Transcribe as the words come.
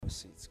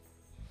seats.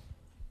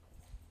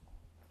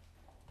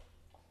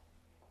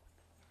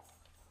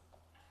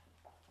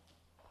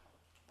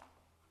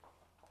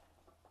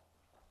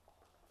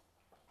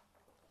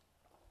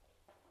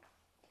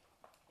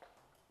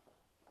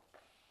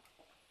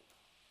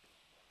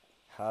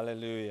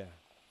 Hallelujah.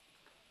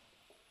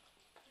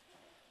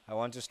 I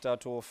want to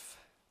start off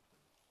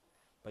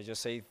by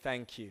just saying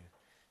thank you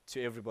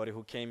to everybody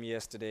who came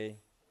yesterday.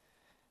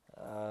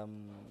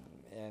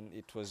 And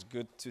it was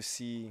good to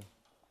see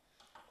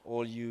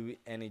all you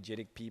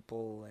energetic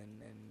people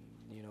and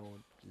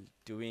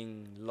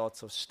doing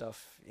lots of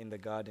stuff in the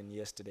garden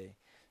yesterday.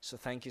 So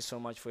thank you so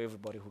much for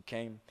everybody who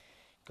came.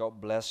 God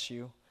bless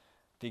you.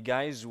 The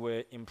guys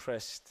were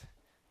impressed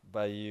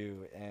by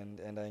you,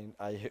 and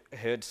I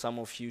heard some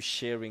of you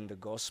sharing the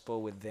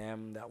gospel with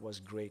them. That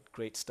was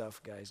great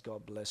stuff, guys.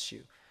 God bless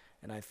you.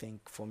 And I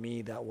think for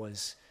me that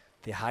was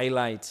the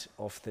highlight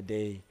of the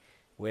day,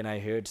 when I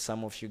heard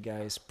some of you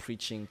guys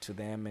preaching to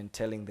them and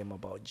telling them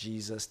about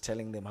Jesus,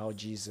 telling them how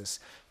Jesus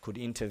could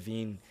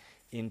intervene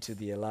into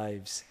their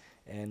lives.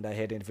 And I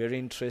had a very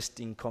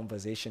interesting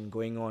conversation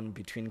going on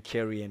between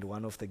Kerry and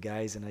one of the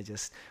guys, and I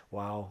just,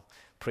 wow,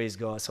 praise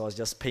God. So I was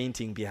just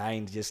painting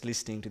behind, just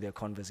listening to their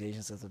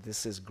conversations. I thought,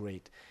 this is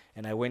great.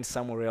 And I went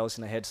somewhere else,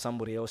 and I had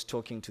somebody else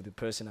talking to the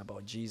person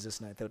about Jesus,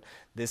 and I thought,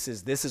 this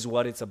is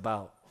what it's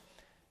about.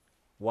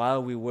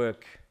 While we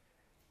work,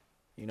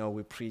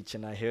 we preach,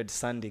 and I heard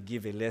Sunday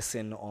give a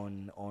lesson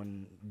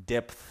on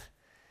depth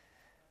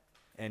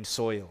and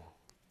soil.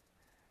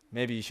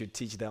 Maybe you should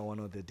teach that one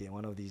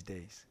of these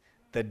days.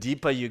 The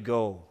deeper you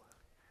go,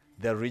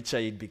 the richer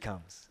it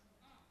becomes.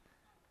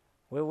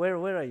 Where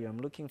are you? I'm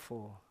looking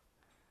for.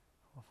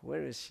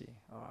 Where is she?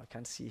 Oh, I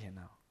can't see her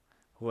now.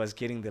 Who was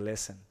getting the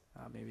lesson?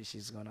 Maybe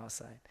she's gone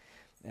outside.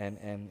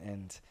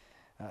 And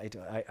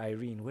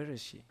Irene, where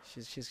is she?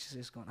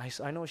 She's gone.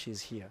 I know she's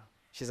here.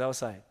 She's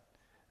outside.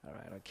 All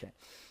right, okay.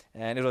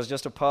 And it was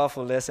just a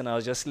powerful lesson. I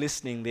was just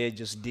listening there,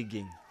 just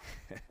digging.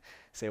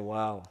 Say,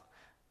 wow,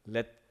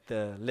 let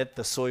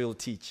the soil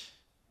teach.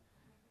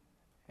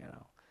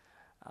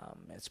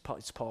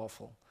 It's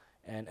powerful,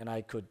 and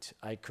I could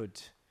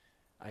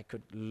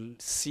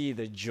see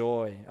the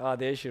joy.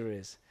 There she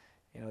is.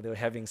 They were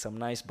having some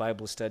nice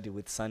Bible study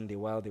with Sunday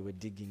while they were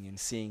digging and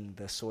seeing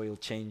the soil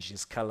change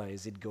its color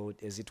as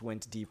it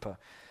went deeper.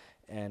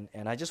 And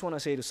I just want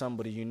to say to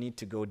somebody, you need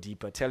to go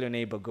deeper. Tell your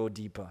neighbor, go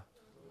deeper.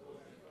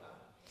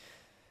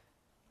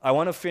 I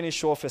want to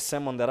finish off a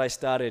sermon that I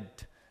started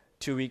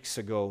 2 weeks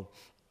ago,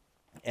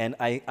 and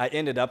I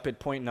ended up at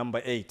point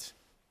number 8.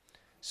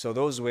 So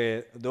those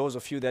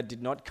of you that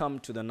did not come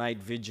to the night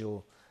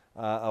vigil,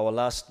 our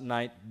last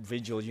night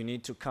vigil, you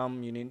need to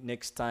come. You need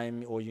next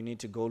time, or you need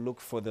to go look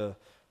for the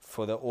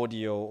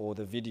audio or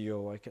the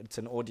video. It's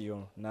an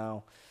audio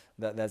now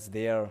that's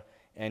there.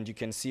 And you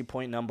can see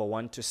point number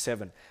 1 to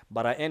 7.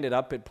 But I ended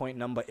up at point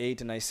number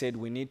 8, and I said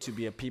we need to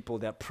be a people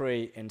that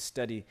pray and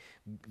study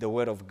the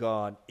Word of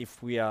God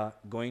if we are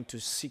going to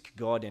seek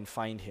God and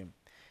find Him.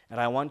 And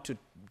I want to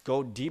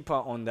go deeper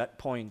on that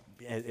point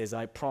as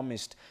I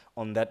promised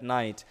on that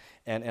night.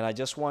 And I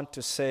just want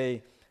to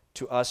say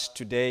to us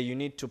today, you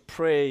need to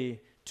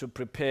pray, to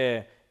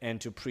prepare,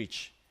 and to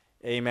preach.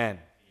 Amen.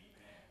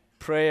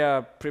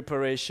 Prayer,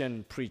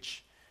 preparation,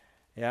 preach.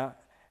 Yeah.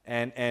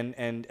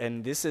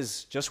 And this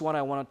is just what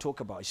I want to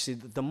talk about. You see,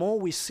 the more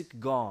we seek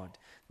God,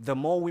 the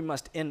more we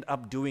must end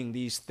up doing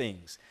these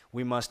things.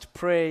 We must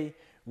pray,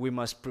 we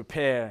must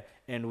prepare,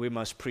 and we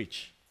must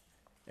preach.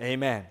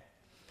 Amen.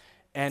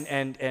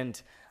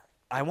 And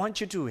I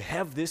want you to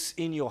have this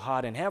in your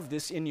heart and have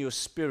this in your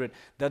spirit,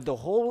 that the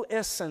whole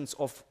essence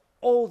of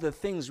all the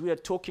things we are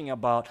talking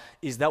about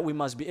is that we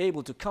must be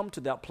able to come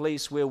to that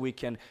place where we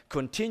can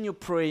continue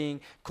praying,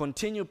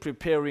 continue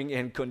preparing,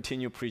 and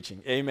continue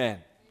preaching. Amen.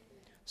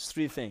 It's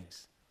 3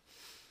 things.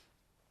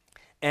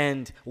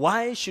 And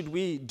why should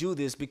we do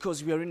this?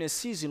 Because we are in a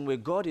season where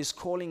God is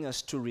calling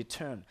us to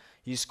return.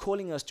 He's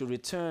calling us to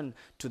return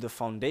to the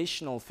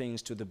foundational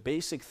things, to the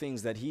basic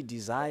things that He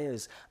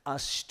desires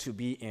us to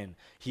be in.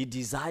 He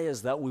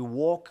desires that we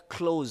walk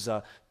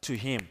closer to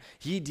Him.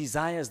 He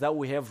desires that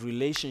we have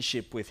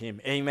relationship with Him.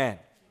 Amen.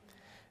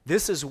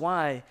 This is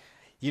why,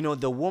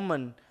 the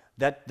woman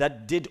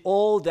that did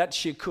all that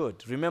she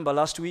could. Remember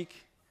last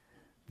week?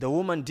 The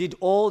woman did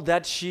all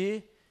that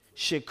she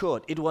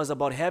could. It was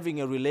about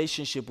having a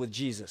relationship with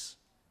Jesus.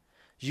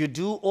 You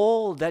do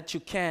all that you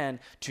can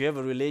to have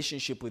a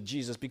relationship with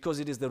Jesus, because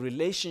it is the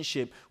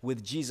relationship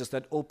with Jesus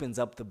that opens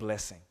up the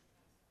blessing.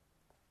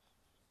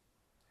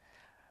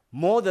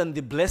 More than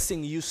the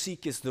blessing you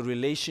seek is the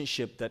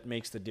relationship that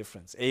makes the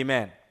difference.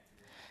 Amen.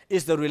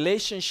 It's the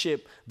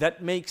relationship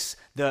that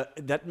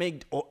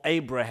made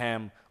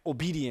Abraham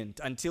obedient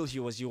until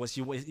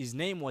his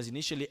name was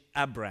initially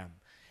Abram.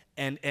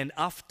 And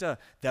after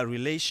the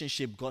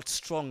relationship got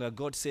stronger,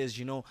 God says,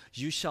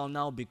 you shall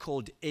now be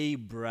called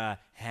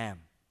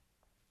Abraham.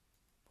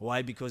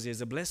 Why? Because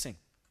there's a blessing.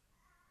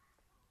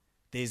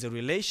 There's a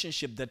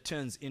relationship that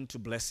turns into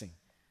blessing.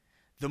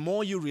 The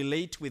more you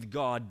relate with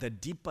God, the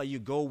deeper you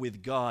go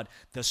with God,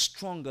 the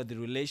stronger the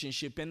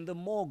relationship, and the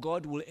more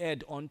God will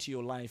add onto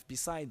your life.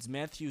 Besides,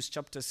 Matthew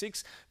chapter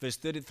 6, verse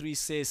 33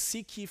 says,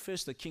 "Seek ye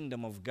first the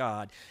kingdom of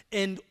God,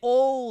 and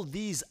all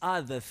these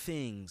other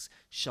things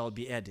shall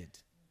be added."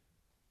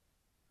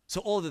 So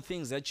all the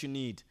things that you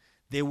need,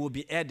 they will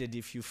be added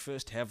if you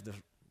first have the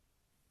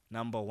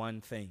number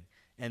one thing.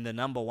 And the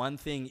number one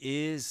thing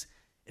is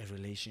a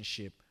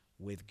relationship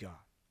with God.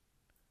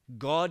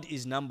 God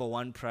is number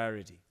one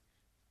priority.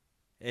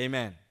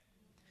 Amen.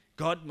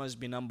 God must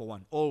be number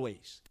one,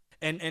 always.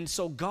 And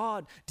so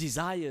God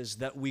desires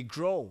that we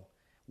grow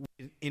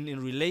in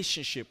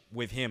relationship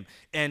with Him.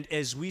 And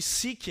as we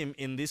seek Him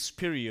in this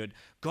period,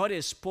 God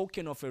has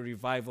spoken of a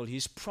revival.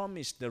 He's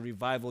promised the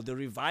revival. The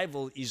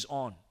revival is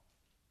on.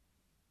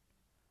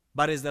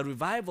 But as the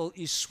revival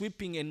is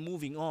sweeping and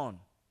moving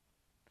on,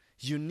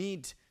 you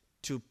need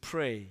to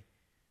pray,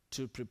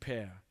 to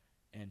prepare,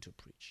 and to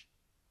preach.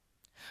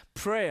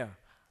 Prayer,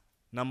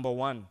 number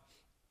one,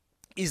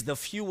 is the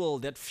fuel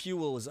that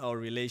fuels our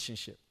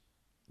relationship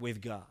with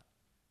God.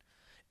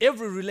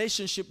 Every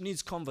relationship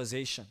needs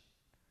conversation.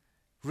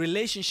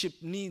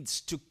 Relationship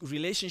needs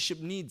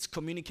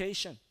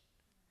communication.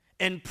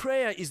 And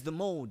prayer is the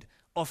mode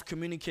of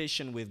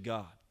communication with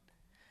God.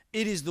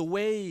 It is the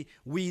way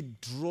we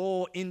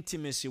draw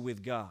intimacy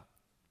with God.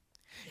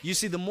 You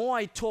see, the more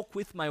I talk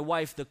with my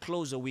wife, the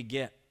closer we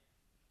get.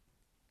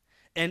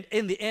 And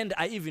in the end,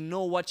 I even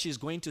know what she's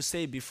going to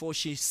say before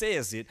she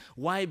says it.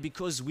 Why?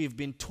 Because we've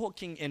been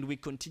talking and we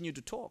continue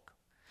to talk.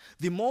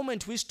 The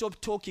moment we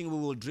stop talking, we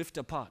will drift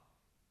apart.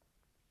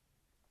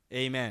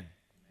 Amen.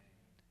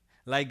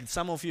 Like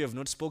some of you have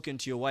not spoken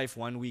to your wife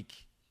 1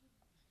 week.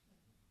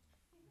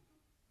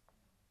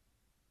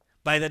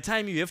 By the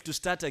time you have to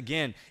start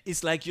again,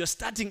 it's like you're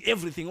starting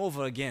everything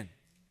over again.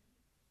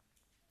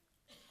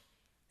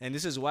 And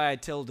this is why I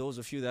tell those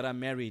of you that are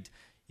married,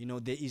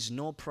 there is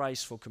no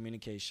price for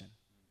communication.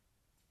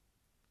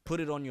 Put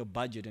it on your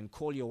budget and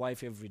call your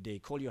wife every day.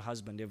 Call your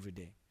husband every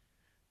day.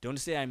 Don't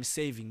say, "I'm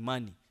saving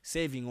money."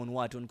 Saving on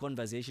what? On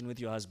conversation with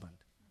your husband.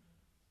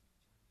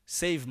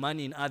 Save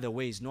money in other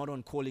ways, not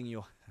on calling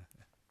your...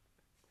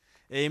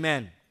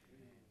 Amen.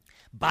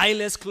 Buy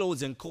less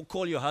clothes and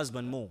call your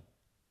husband more.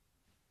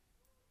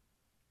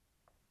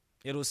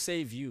 It will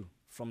save you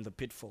from the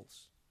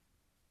pitfalls.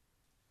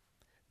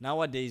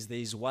 Nowadays, there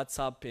is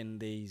WhatsApp and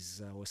there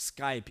is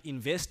Skype.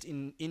 Invest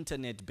in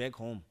internet back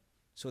home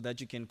so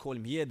that you can call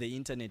him. Here, the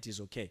internet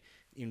is okay.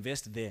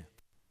 Invest there.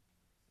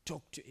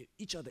 Talk to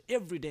each other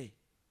every day.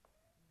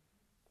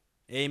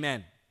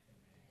 Amen.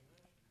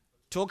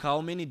 Talk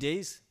how many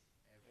days?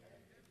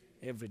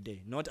 Every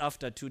day. Not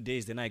after 2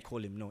 days, then I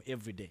call him. No,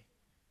 every day.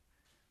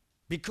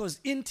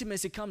 Because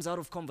intimacy comes out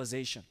of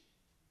conversation.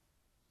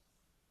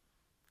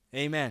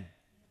 Amen.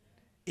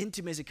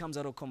 Intimacy comes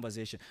out of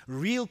conversation.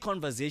 Real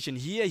conversation.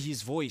 Hear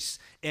his voice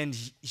and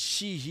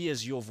she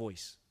hears your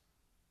voice.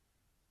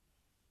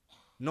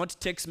 Not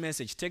text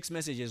message. Text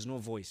message has no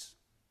voice.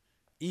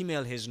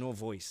 Email has no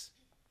voice.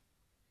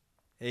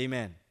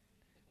 Amen.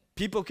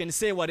 People can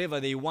say whatever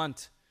they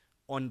want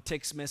on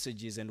text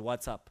messages and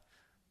WhatsApp.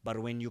 But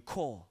when you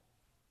call,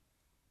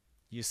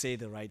 you say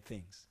the right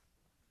things.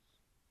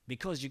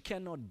 Because you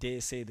cannot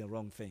dare say the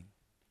wrong thing.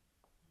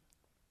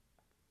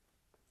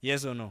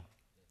 Yes or no?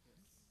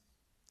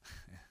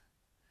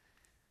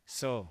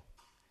 So,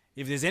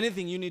 if there's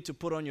anything you need to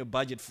put on your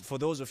budget, for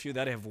those of you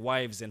that have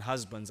wives and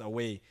husbands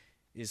away,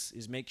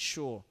 is make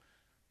sure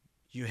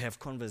you have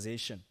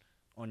conversation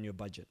on your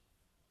budget.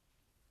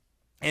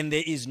 And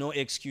there is no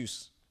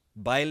excuse.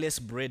 Buy less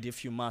bread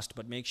if you must,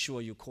 but make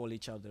sure you call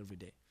each other every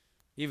day.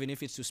 Even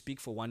if it's to speak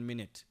for 1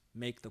 minute,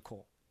 make the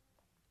call.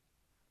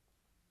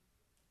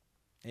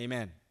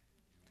 Amen.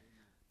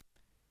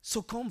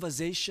 So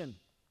conversation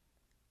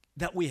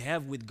that we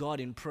have with God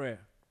in prayer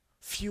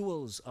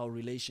fuels our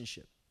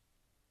relationship.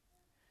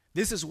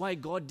 This is why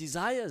God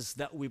desires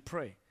that we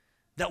pray,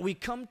 that we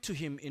come to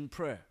Him in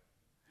prayer.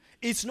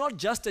 It's not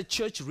just a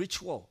church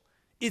ritual.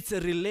 It's a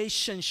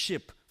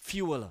relationship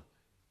fueler.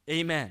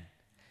 Amen.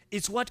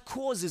 It's what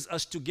causes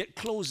us to get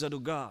closer to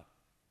God.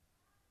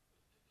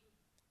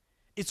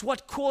 It's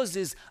what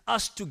causes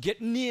us to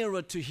get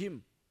nearer to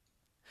Him.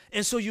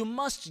 And so you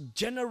must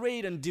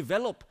generate and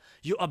develop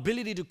your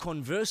ability to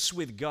converse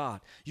with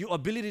God, your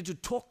ability to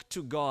talk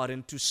to God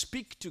and to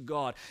speak to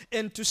God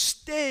and to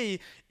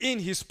stay in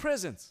His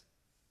presence.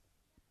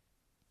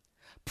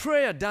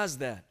 Prayer does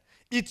that.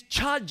 It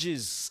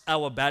charges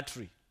our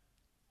battery.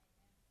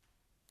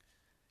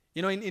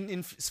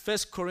 In 1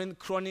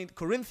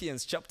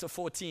 Corinthians chapter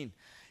 14,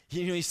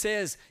 he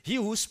says, "He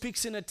who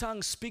speaks in a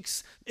tongue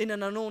speaks in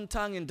an unknown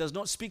tongue and does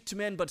not speak to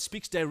men but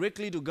speaks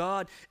directly to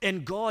God,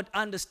 and God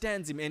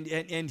understands him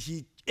and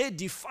he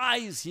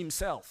edifies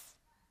himself."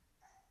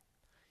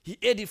 He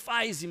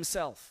edifies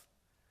himself.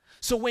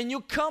 So when you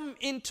come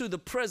into the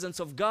presence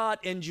of God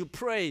and you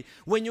pray,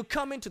 when you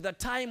come into the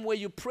time where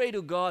you pray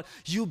to God,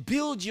 you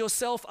build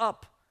yourself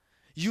up.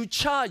 You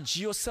charge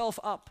yourself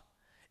up.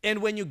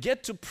 And when you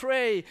get to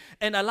pray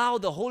and allow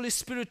the Holy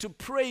Spirit to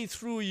pray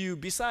through you,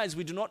 besides,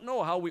 we do not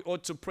know how we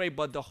ought to pray,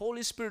 but the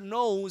Holy Spirit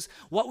knows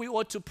what we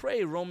ought to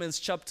pray. Romans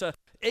chapter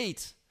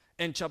 8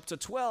 and chapter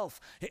 12.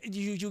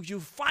 You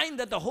find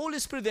that the Holy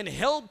Spirit then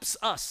helps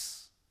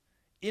us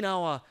in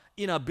our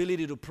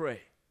inability to pray.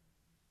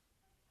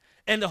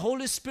 And the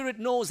Holy Spirit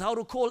knows how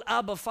to call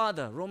Abba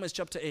Father, Romans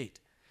chapter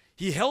 8.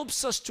 He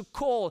helps us to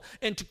call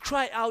and to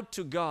cry out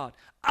to God.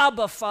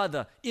 Abba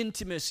Father,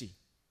 intimacy.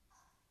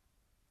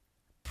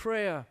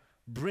 Prayer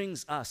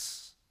brings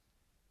us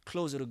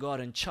closer to God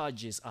and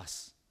charges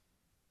us.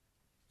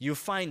 You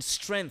find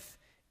strength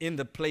in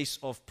the place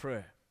of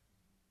prayer.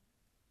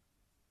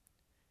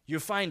 You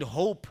find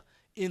hope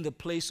in the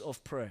place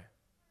of prayer.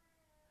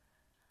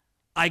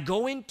 I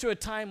go into a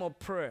time of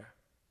prayer,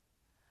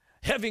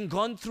 having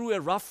gone through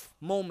a rough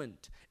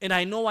moment, and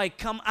I know I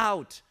come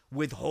out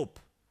with hope.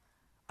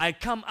 I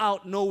come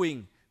out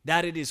knowing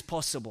that it is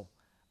possible.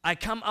 I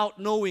come out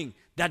knowing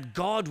that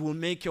God will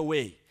make a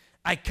way.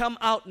 I come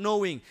out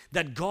knowing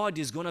that God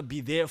is going to be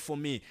there for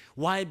me.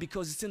 Why?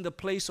 Because it's in the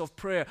place of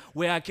prayer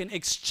where I can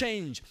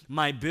exchange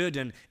my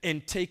burden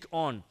and take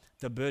on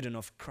the burden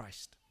of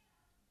Christ.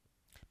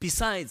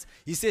 Besides,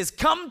 he says,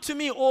 come to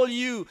me, all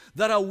you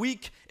that are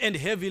weak and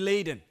heavy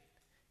laden.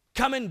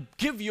 Come and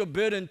give your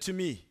burden to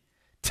me.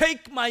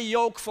 Take my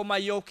yoke, for my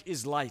yoke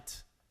is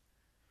light.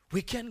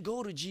 We can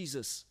go to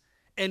Jesus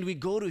and we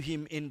go to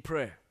him in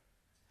prayer.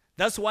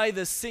 That's why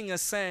the singer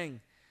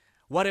sang,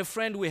 what a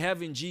friend we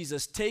have in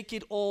Jesus. Take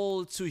it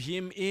all to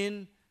him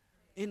in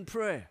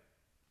prayer.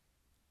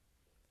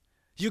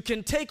 You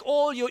can take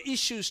all your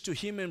issues to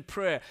him in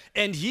prayer,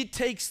 and he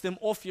takes them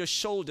off your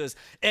shoulders,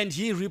 and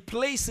he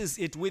replaces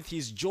it with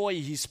his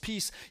joy, his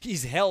peace,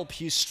 his help,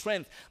 his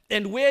strength.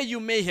 And where you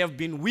may have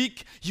been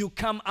weak, you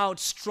come out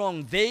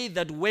strong. They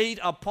that wait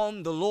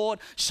upon the Lord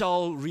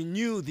shall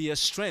renew their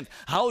strength.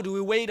 How do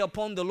we wait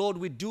upon the Lord?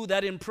 We do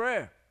that in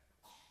prayer.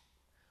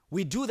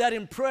 We do that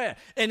in prayer,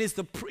 and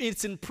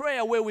it's in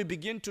prayer where we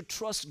begin to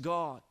trust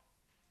God.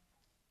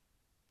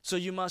 So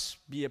you must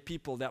be a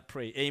people that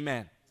pray.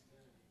 Amen.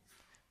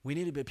 We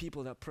need to be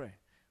people that pray.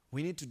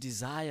 We need to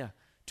desire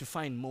to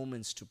find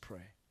moments to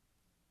pray.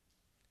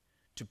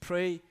 To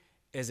pray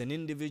as an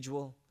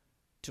individual,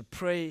 to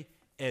pray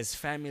as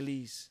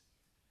families,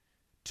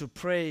 to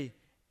pray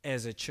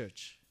as a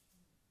church.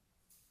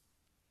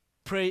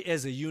 Pray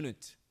as a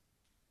unit,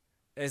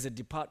 as a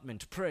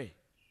department. Pray.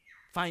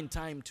 Find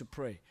time to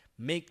pray.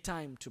 Make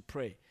time to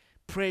pray.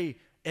 Pray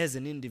as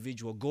an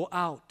individual. Go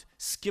out.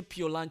 Skip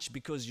your lunch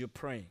because you're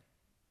praying.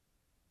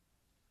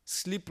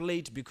 Sleep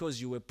late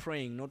because you were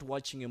praying, not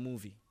watching a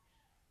movie.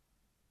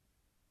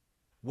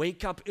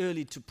 Wake up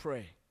early to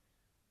pray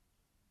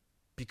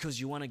because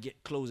you want to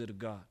get closer to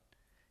God.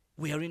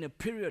 We are in a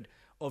period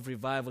of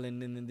revival,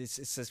 and in this,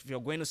 it says, if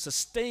you're going to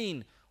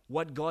sustain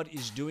what God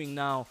is doing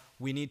now,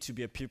 we need to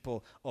be a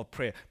people of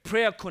prayer.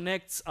 Prayer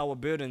connects our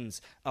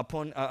burdens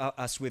upon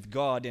us with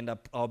God, and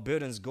our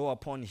burdens go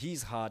upon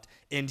his heart,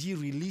 and he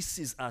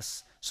releases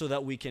us so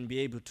that we can be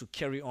able to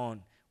carry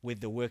on with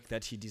the work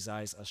that he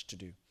desires us to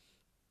do.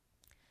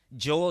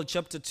 Joel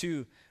chapter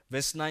 2,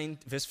 verse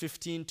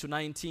 15 to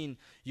 19,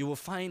 you will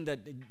find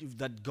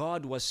that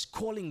God was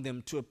calling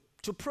them to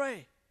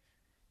pray.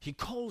 He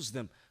calls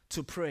them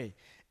to pray.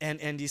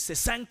 And he says,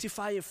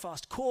 sanctify a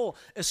fast, call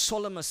a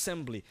solemn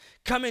assembly,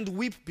 come and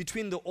weep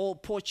between the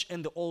porch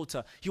and the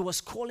altar. He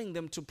was calling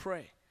them to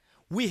pray.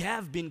 We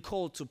have been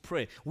called to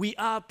pray. We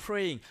are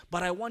praying,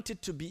 but I want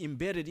it to be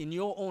embedded in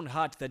your own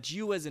heart that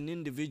you as an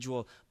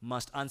individual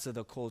must answer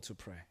the call to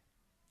pray.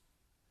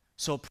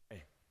 So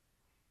pray.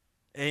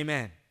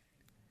 Amen.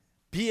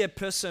 Be a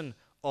person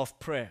of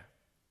prayer.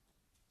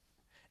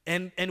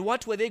 And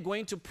what were they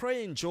going to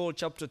pray in Joel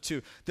chapter 2?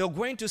 They were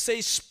going to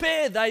say,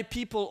 spare thy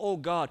people, O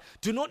God.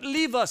 Do not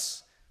leave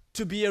us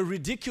to be a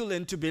ridicule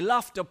and to be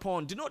laughed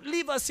upon. Do not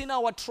leave us in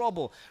our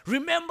trouble.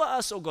 Remember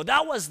us, O God.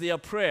 That was their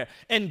prayer.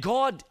 And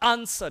God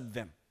answered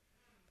them.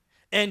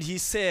 And he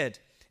said,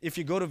 if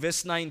you go to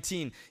verse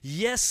 19,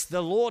 yes,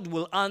 the Lord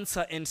will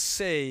answer and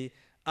say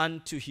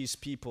unto his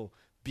people,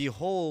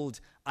 behold,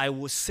 I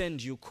will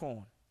send you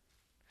corn.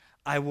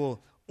 I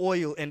will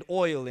oil,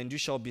 and you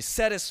shall be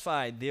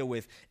satisfied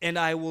therewith. And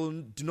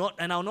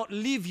I'll not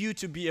leave you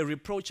to be a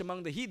reproach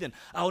among the heathen.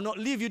 I will not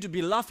leave you to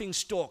be laughing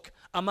stock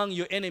among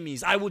your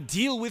enemies. I will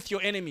deal with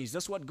your enemies.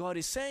 That's what God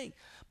is saying.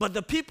 But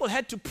the people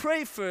had to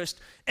pray first,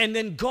 and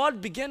then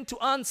God began to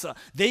answer.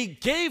 They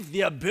gave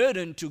their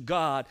burden to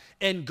God,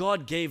 and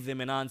God gave them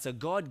an answer.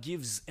 God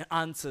gives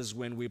answers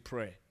when we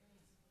pray.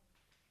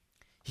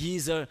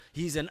 He's an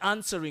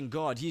answering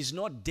God. He's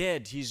not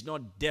dead. He's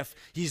not deaf.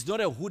 He's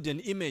not a wooden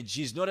image.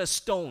 He's not a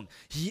stone.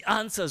 He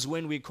answers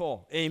when we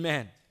call.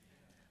 Amen.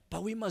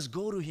 But we must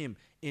go to him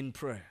in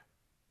prayer.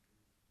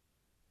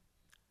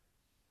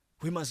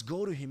 We must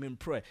go to him in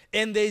prayer.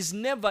 And there's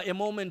never a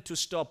moment to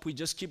stop. We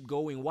just keep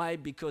going. Why?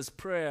 Because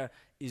prayer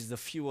is the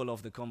fuel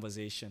of the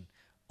conversation,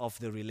 of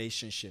the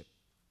relationship.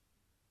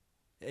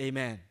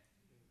 Amen.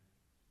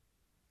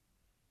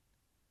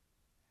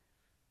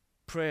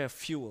 Prayer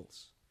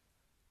fuels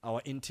our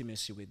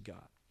intimacy with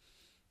God.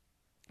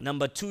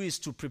 Number 2 is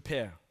to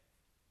prepare.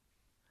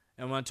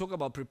 And when I talk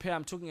about prepare,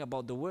 I'm talking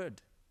about the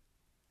word.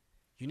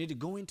 You need to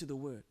go into the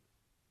word.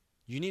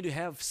 You need to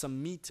have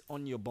some meat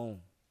on your bone.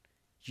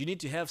 You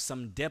need to have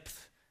some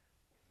depth.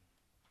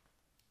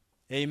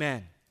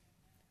 Amen.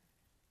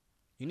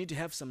 You need to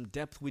have some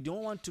depth. We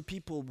don't want to be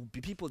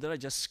people that are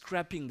just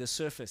scraping the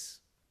surface.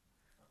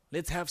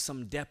 Let's have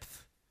some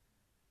depth.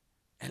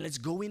 And let's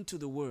go into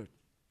the word.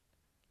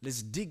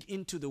 Let's dig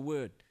into the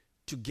word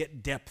to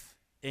get depth.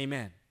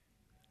 Amen.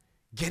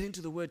 Get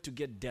into the word to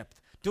get depth.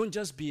 Don't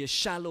just be a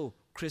shallow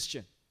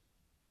Christian.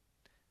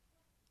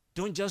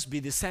 Don't just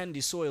be the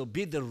sandy soil.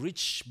 Be the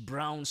rich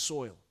brown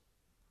soil.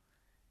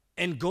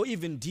 And go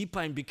even deeper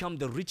and become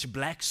the rich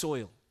black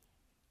soil.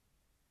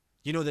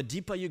 You know, the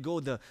deeper you go,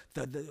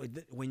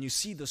 when you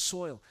see the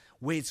soil,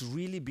 where it's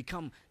really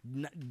become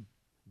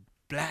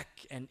black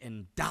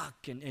and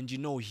dark, and you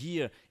know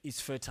here it's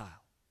fertile.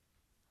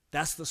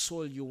 That's the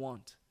soil you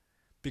want.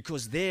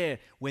 Because there,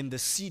 when the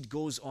seed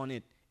goes on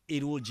it,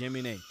 it will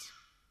germinate.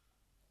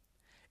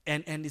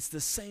 And it's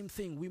the same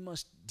thing we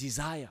must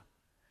desire,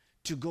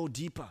 to go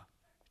deeper,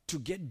 to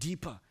get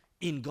deeper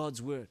in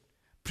God's word.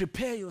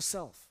 Prepare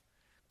yourself.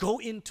 Go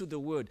into the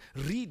word.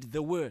 Read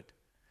the word.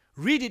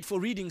 Read it for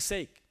reading's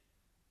sake.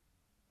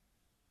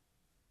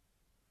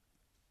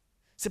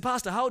 Say,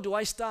 Pastor, how do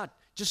I start?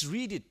 Just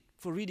read it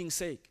for reading's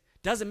sake.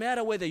 Doesn't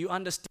matter whether you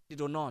understand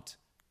it or not.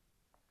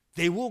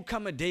 There will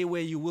come a day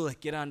where you will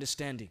get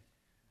understanding.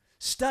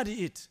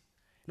 Study it.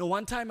 You know,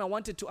 one time I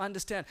wanted to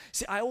understand.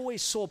 See, I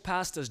always saw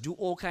pastors do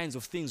all kinds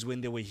of things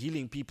when they were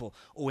healing people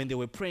or when they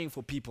were praying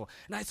for people.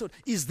 And I thought,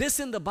 is this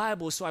in the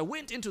Bible? So I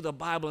went into the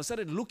Bible and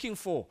started looking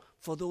for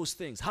those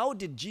things. How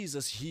did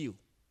Jesus heal?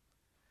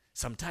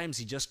 Sometimes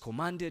he just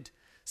commanded.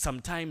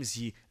 Sometimes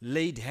he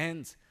laid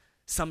hands.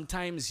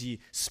 Sometimes he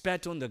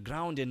spat on the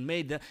ground and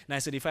made that. And I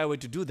said, if I were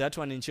to do that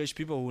one in church,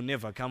 people will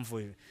never come for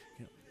you.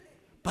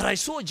 But I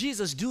saw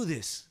Jesus do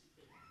this.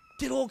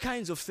 Did all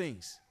kinds of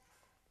things.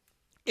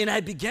 And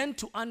I began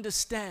to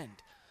understand.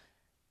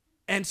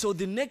 And so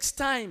the next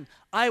time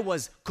I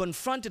was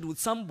confronted with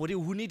somebody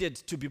who needed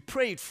to be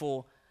prayed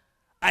for,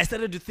 I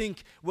started to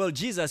think, well,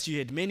 Jesus, you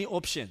had many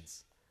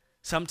options.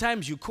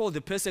 Sometimes you call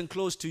the person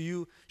close to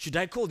you. Should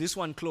I call this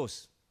one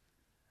close?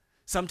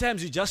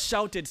 Sometimes you just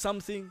shouted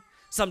something.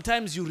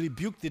 Sometimes you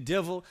rebuke the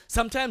devil.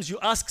 Sometimes you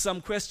ask some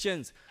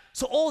questions.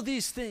 So all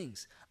these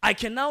things, I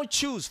can now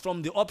choose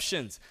from the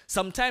options.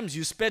 Sometimes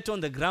you spat on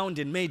the ground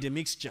and made a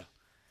mixture.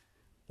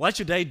 What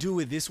should I do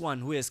with this one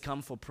who has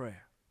come for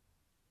prayer?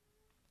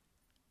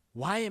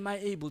 Why am I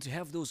able to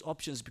have those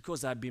options?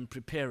 Because I've been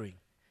preparing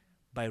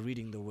by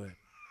reading the word.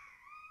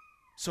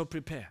 So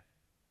prepare.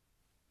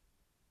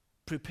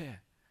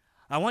 Prepare.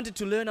 I wanted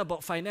to learn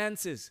about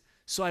finances,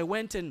 so I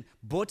went and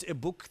bought a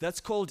book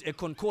that's called a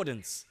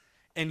concordance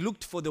and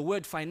looked for the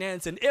word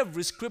finance, and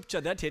every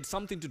scripture that had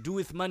something to do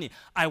with money,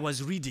 I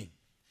was reading.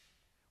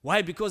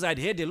 Why? Because I'd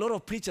heard a lot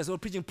of preachers who were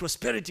preaching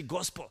prosperity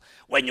gospel.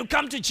 When you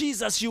come to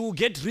Jesus, you will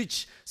get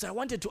rich. So I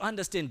wanted to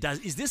understand,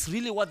 is this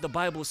really what the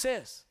Bible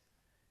says?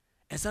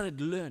 I started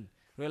to learn.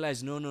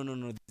 Realized, no.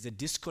 There's a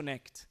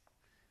disconnect.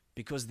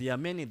 Because there are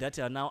many that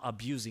are now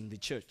abusing the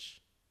church.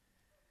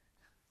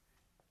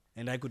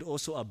 And I could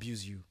also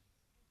abuse you.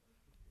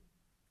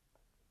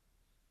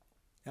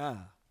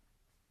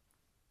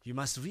 You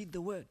must read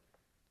the word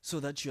so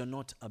that you are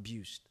not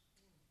abused.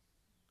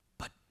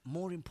 But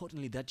more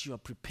importantly, that you are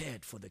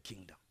prepared for the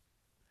kingdom.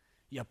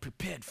 You are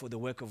prepared for the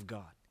work of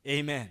God.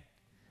 Amen.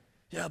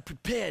 You are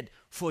prepared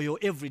for your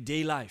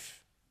everyday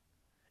life.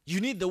 You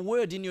need the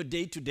word in your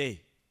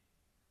day-to-day.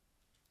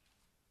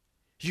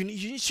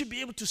 You should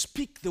be able to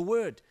speak the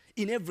word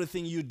in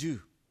everything you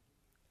do.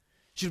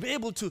 You should be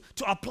able to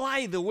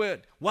apply the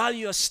word while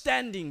you are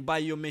standing by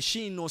your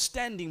machine or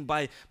standing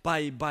by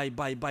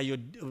your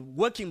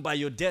working by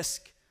your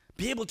desk.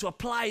 Be able to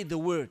apply the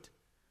word,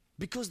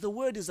 because the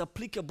word is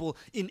applicable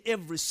in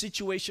every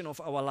situation of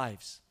our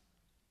lives.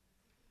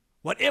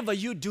 Whatever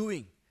you're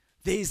doing,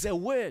 there is a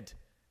word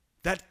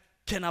that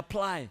can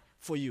apply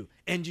for you,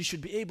 and you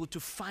should be able to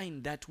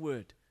find that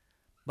word.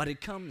 But it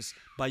comes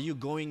by you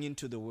going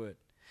into the word.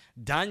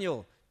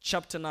 Daniel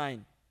chapter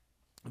 9,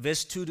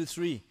 verse 2 to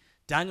 3.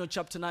 Daniel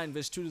chapter 9,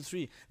 verse 2 to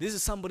 3. This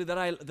is somebody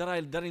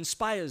that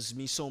inspires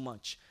me so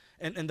much.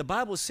 And the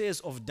Bible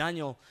says of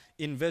Daniel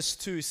in verse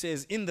 2, it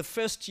says, in the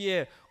first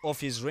year of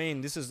his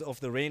reign, this is of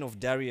the reign of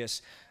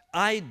Darius,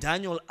 I,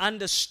 Daniel,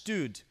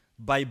 understood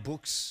by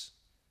books.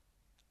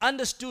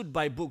 Understood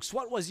by books.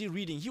 What was he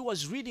reading? He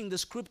was reading the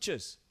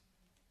scriptures.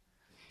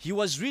 He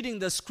was reading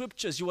the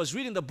scriptures. He was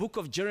reading the book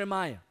of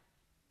Jeremiah.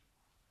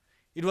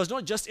 It was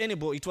not just any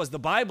book, it was the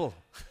Bible.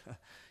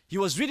 He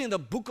was reading the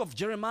book of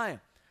Jeremiah.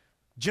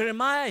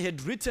 Jeremiah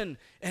had written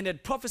and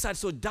had prophesied.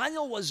 So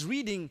Daniel was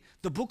reading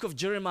the book of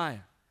Jeremiah.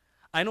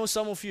 I know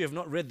some of you have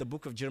not read the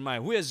book of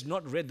Jeremiah. Who has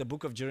not read the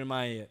book of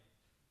Jeremiah yet?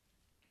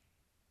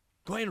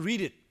 Go and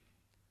read it.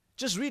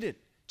 Just read it.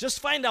 Just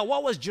find out,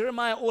 what was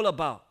Jeremiah all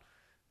about.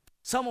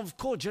 Some have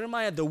called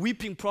Jeremiah the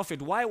weeping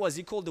prophet. Why was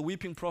he called the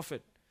weeping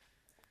prophet?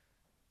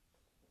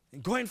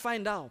 And go and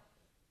find out.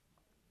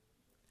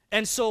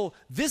 And so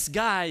this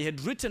guy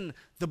had written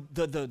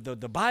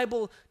the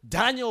Bible.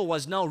 Daniel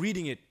was now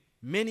reading it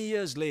many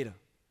years later.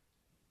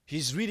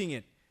 He's reading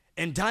it.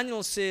 And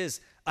Daniel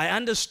says, I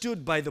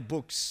understood by the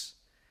books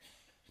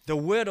the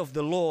word of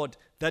the Lord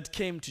that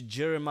came to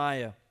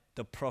Jeremiah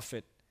the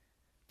prophet,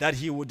 that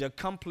he would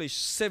accomplish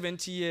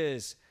 70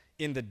 years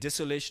in the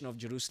desolation of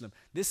Jerusalem.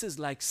 This is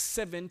like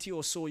 70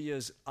 or so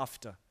years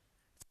after,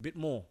 a bit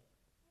more,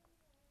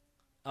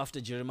 after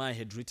Jeremiah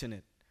had written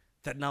it,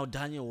 that now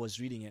Daniel was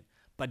reading it.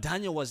 But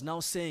Daniel was now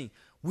saying,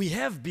 we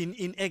have been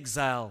in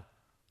exile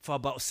for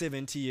about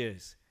 70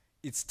 years.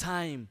 It's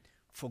time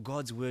for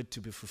God's word to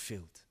be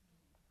fulfilled.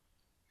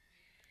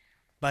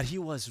 But he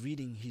was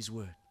reading his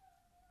word.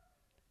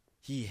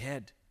 He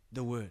had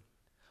the word.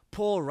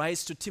 Paul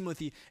writes to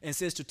Timothy and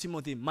says to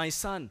Timothy, my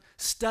son,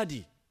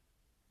 study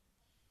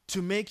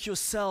to make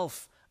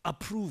yourself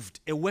approved,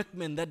 a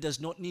workman that does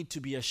not need to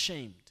be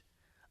ashamed.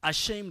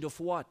 Ashamed of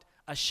what?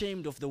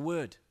 Ashamed of the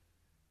word.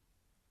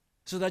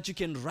 So that you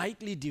can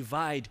rightly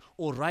divide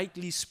or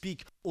rightly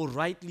speak or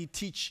rightly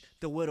teach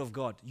the word of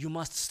God. You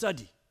must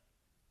study.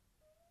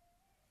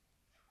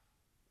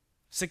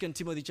 2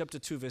 Timothy chapter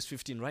 2 verse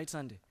 15, right,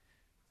 Sunday?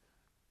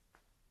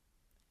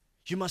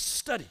 You must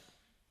study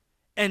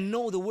and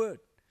know the word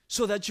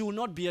so that you will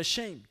not be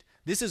ashamed.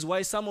 This is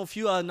why some of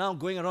you are now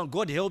going around,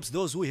 God helps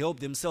those who help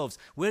themselves.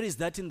 Where is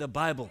that in the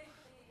Bible?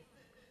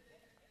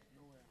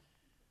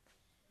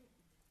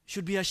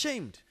 Should be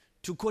ashamed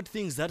to quote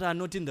things that are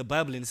not in the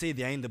Bible and say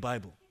they are in the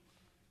Bible.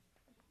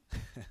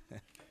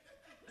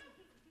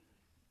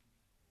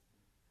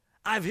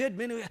 I've heard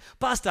many,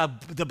 Pastor,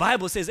 the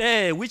Bible says,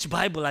 hey, which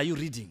Bible are you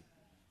reading?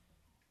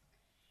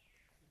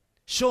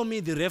 Show me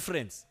the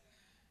reference.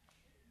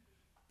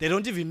 They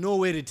don't even know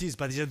where it is,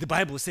 but the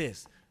Bible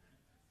says.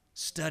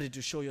 Study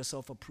to show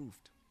yourself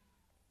approved.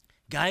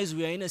 Guys,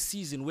 we are in a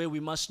season where we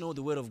must know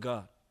the word of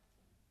God.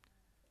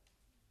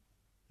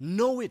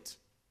 Know it.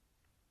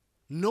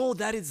 Know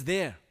that it's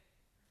there.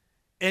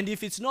 And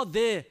if it's not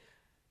there,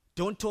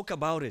 don't talk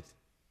about it.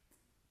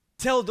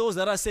 Tell those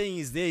that are saying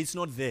it's there, it's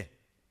not there.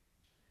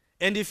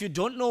 And if you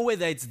don't know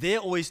whether it's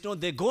there or it's not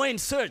there, go and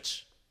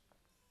search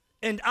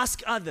and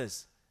ask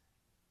others.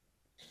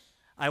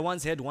 I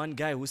once had one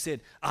guy who said,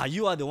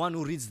 you are the one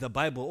who reads the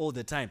Bible all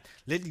the time.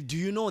 Do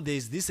you know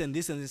there's this and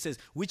this? And he says,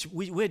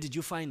 where did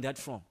you find that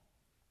from?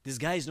 This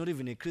guy is not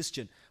even a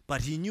Christian,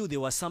 but he knew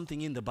there was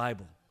something in the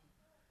Bible.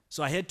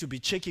 So I had to be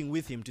checking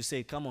with him to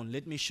say, come on,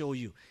 let me show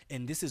you.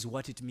 And this is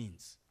what it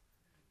means.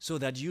 So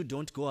that you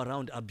don't go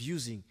around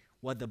abusing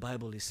what the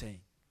Bible is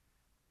saying.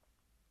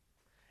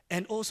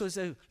 And also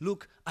say,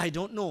 look, I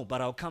don't know,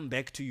 but I'll come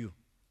back to you.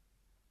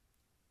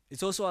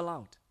 It's also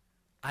allowed.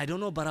 I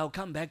don't know, but I'll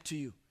come back to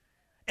you.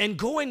 And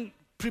go and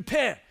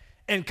prepare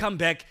and come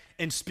back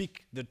and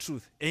speak the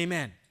truth.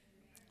 Amen.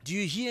 Do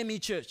you hear me,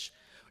 church?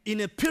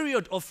 In a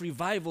period of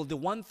revival, the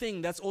one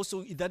thing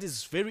that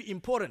is very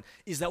important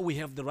is that we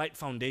have the right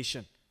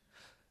foundation.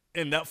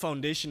 And that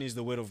foundation is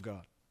the word of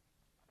God.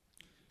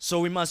 So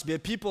we must be a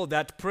people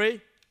that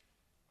pray,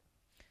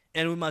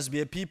 and we must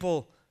be a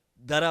people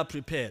that are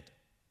prepared.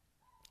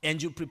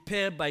 And you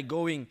prepare by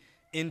going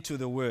into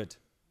the word.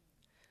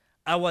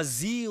 Our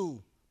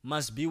zeal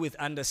must be with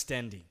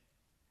understanding.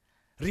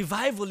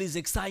 Revival is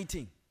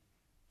exciting,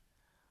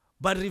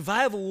 but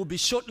revival will be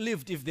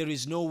short-lived if there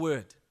is no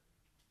word.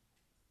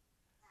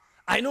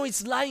 I know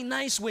it's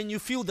nice when you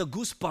feel the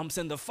goosebumps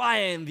and the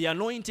fire and the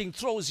anointing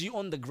throws you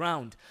on the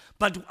ground,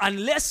 but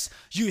unless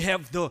you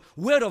have the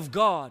word of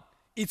God,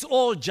 it's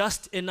all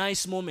just a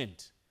nice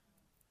moment.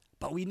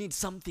 But we need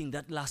something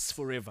that lasts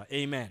forever.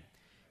 Amen.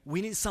 We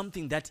need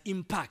something that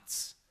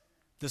impacts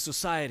the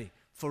society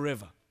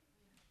forever.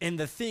 And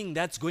the thing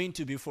that's going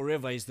to be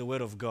forever is the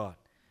word of God.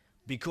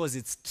 Because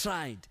it's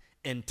tried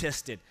and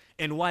tested.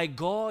 And why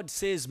God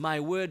says, my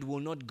word will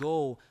not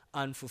go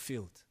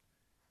unfulfilled.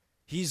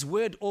 His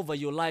word over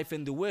your life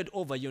and the word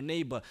over your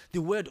neighbor,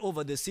 the word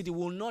over the city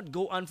will not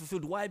go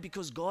unfulfilled. Why?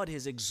 Because God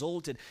has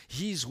exalted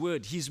His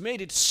word. He's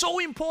made it so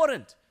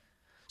important.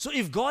 So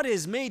if God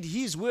has made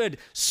His word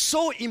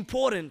so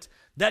important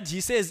that He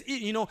says,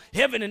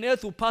 heaven and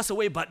earth will pass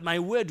away, but my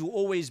word will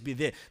always be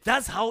there.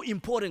 That's how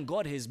important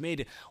God has made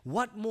it.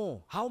 What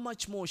more? How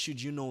much more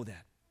should you know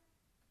that?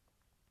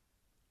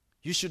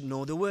 You should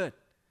know the word.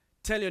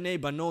 Tell your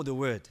neighbor, know the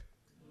word.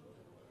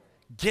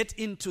 Get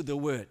into the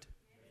word.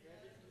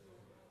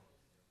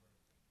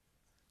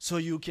 So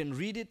you can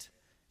read it,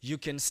 you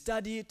can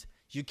study it,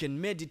 you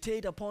can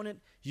meditate upon it,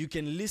 you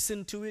can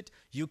listen to it,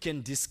 you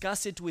can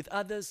discuss it with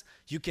others,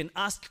 you can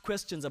ask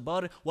questions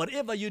about it.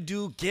 Whatever you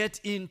do,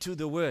 get into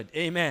the word.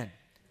 Amen.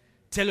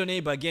 Tell your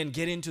neighbor again,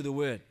 get into the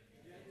word.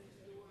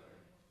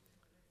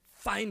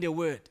 Find a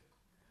word.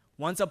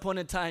 Once upon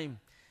a time,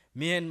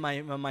 me and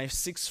my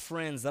 6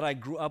 friends that I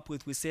grew up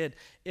with, we said,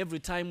 every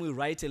time we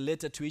write a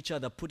letter to each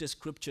other, put a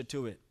scripture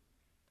to it.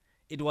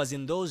 It was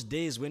in those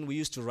days when we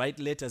used to write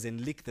letters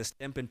and lick the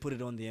stamp and put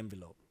it on the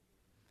envelope.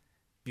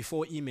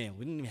 Before email.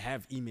 We didn't even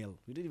have email.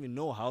 We didn't even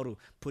know how to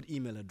put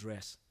email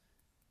address.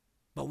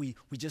 But we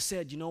just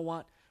said, you know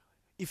what?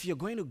 if you're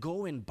going to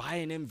go and buy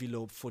an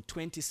envelope for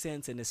 20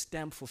 cents and a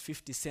stamp for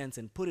 50 cents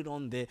and put it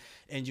on there,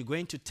 and you're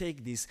going to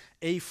take this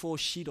A4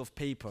 sheet of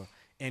paper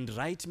and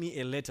write me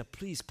a letter,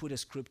 please put a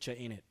scripture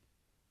in it.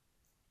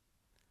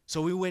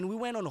 So when we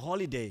went on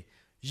holiday,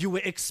 you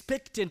were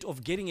expectant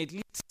of getting at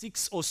least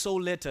 6 or so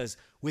letters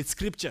with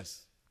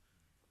scriptures.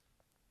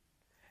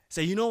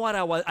 So you know what?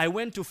 I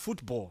went to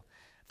football.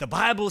 The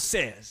Bible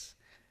says,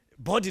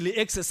 bodily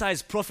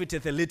exercise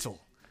profiteth a little.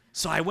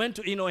 So I went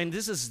to, and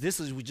this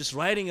is we're just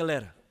writing a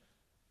letter.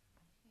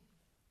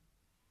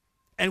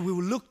 And we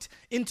looked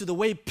into the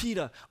way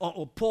Peter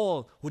or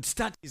Paul would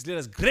start his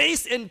letters.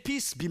 Grace and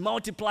peace be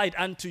multiplied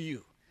unto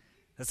you.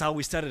 That's how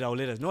we started our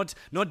letters.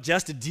 Not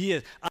just a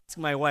dear. Ask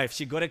my wife.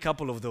 She got a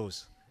couple of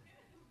those.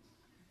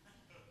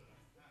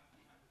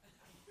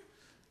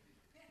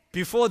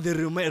 Before the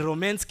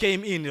romance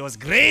came in, it was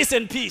grace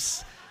and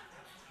peace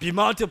be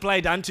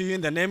multiplied unto you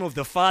in the name of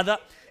the Father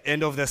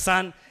and of the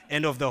Son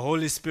and of the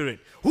Holy Spirit,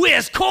 who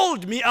has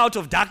called me out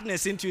of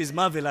darkness into his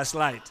marvelous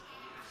light.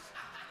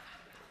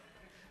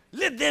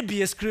 Let there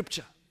be a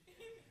scripture.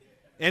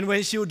 And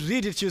when she would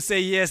read it, she would say,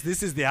 yes,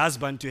 this is the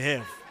husband to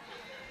have.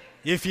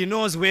 If he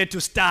knows where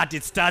to start,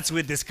 it starts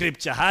with the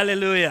scripture.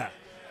 Hallelujah.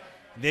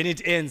 Then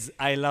it ends,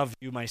 I love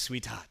you, my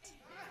sweetheart.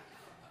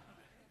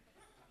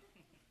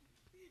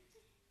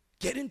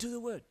 Get into the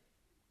word.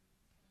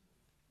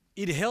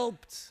 It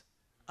helped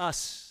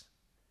us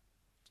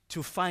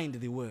to find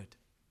the word.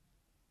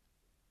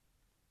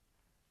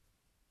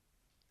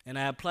 And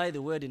I apply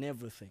the word in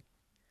everything.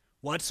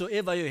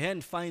 Whatsoever your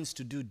hand finds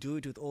to do, do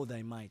it with all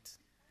thy might.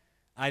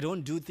 I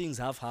don't do things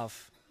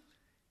half-half.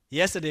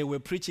 Yesterday we were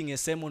preaching a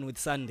sermon with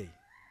Sunday.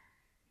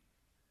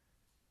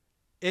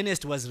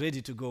 Ernest was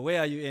ready to go. Where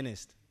are you,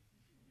 Ernest?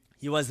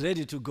 He was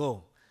ready to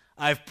go.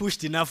 I've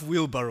pushed enough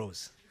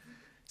wheelbarrows.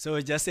 So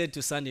I just said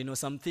to Sunday,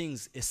 some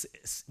things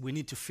we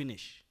need to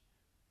finish.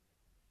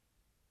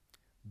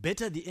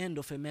 Better the end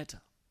of a matter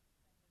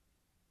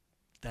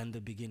than the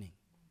beginning.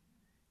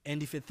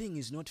 And if a thing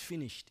is not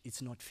finished,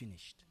 it's not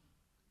finished.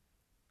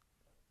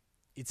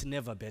 It's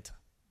never better.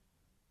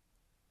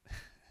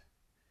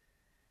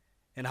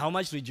 And how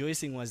much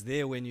rejoicing was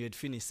there when you had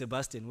finished?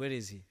 Sebastian, where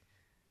is he?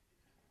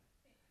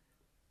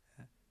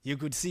 You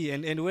could see.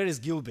 And where is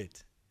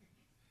Gilbert?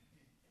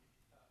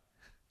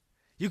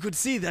 You could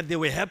see that they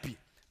were happy.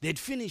 They'd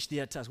finished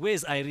their task. Where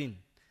is Irene?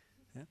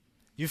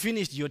 You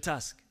finished your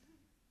task.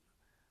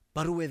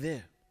 But we were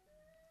there.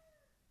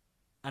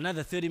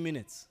 Another 30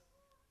 minutes.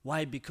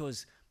 Why?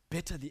 Because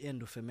better the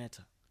end of a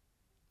matter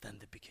than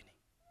the beginning.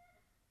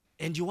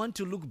 And you want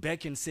to look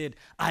back and say,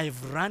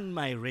 I've run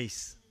my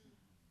race.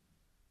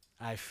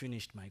 I've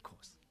finished my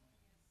course.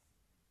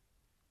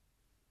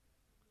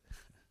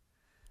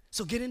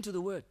 So get into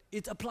the word.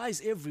 It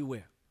applies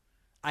everywhere.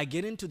 I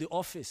get into the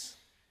office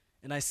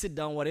and I sit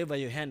down, whatever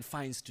your hand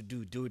finds to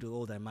do, do it with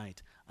all thy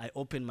might. I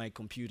open my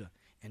computer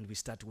and we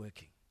start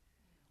working.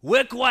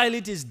 Work while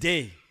it is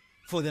day,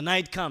 for the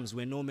night comes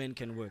when no man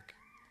can work.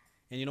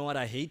 And you know what?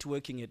 I hate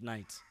working at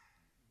night.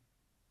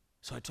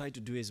 So I try to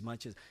do as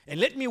much as... And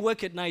let me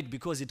work at night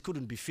because it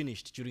couldn't be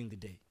finished during the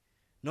day.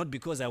 Not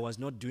because I was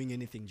not doing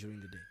anything during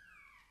the day.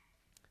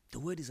 The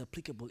word is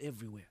applicable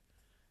everywhere.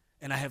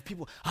 And I have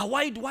people,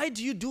 why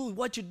do you do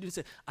what you do?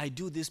 Say, I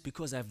do this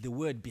because I have the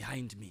word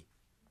behind me.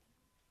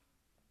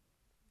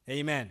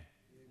 Amen.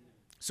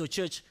 So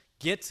church,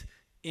 get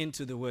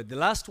into the word. The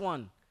last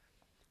one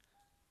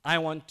I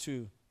want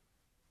to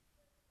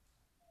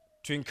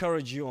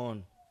encourage you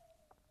on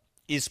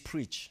is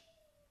preach.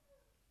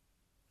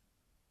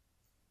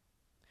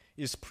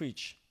 Is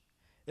preach.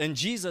 And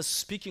Jesus,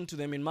 speaking to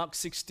them in Mark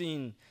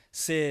 16,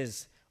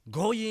 says,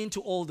 go ye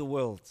into all the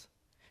world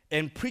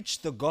and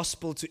preach the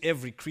gospel to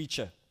every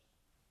creature.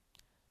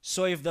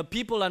 So if the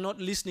people are not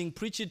listening,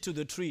 preach it to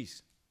the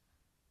trees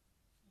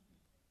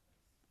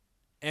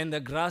and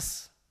the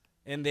grass,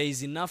 and there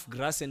is enough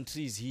grass and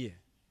trees here.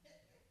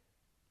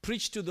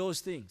 Preach to those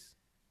things.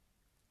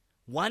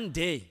 One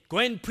day, go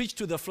and preach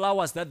to the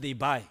flowers that they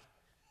buy.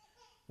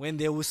 When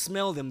they will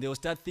smell them, they will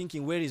start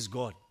thinking, where is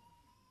God?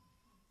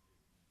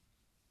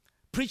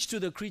 Preach to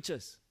the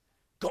creatures.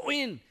 Go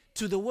in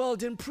to the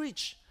world and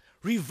preach.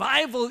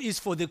 Revival is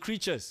for the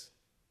creatures.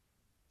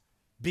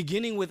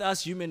 Beginning with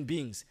us human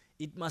beings,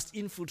 it must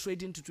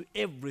infiltrate into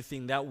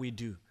everything that we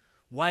do.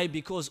 Why?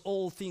 Because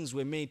all things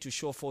were made to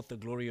show forth the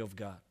glory of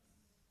God.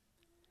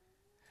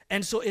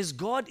 And so as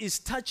God is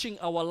touching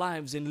our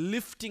lives and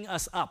lifting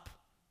us up,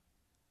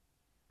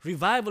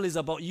 revival is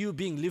about you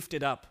being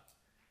lifted up.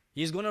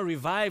 He's going to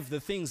revive the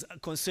things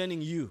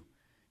concerning you.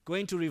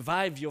 Going to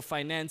revive your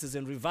finances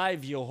and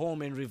revive your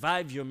home and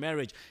revive your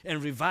marriage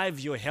and revive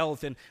your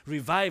health and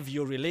revive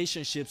your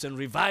relationships and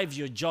revive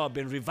your job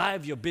and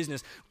revive your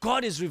business.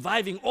 God is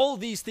reviving all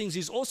these things.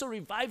 He's also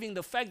reviving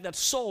the fact that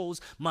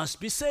souls must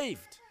be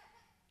saved.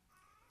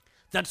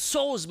 That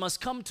souls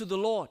must come to the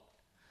Lord.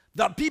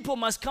 That people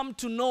must come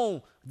to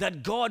know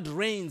that God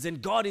reigns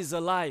and God is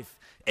alive.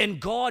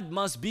 And God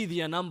must be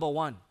their number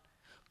one.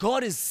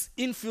 God is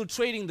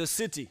infiltrating the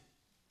city.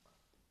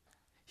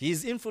 He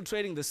is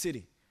infiltrating the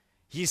city.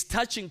 He's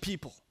touching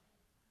people.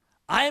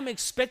 I am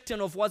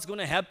expectant of what's going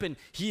to happen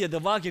here,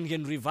 the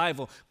Wageningen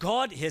revival.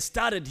 God has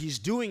started. He's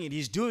doing it.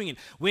 He's doing it.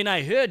 When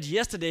I heard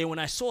yesterday, when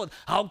I saw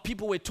how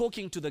people were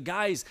talking to the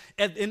guys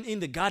in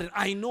the garden,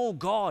 I know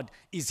God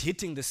is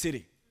hitting the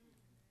city,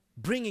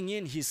 bringing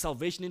in his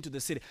salvation into the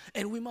city.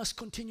 And we must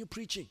continue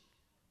preaching.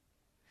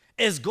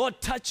 As God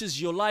touches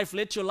your life,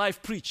 let your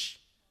life preach.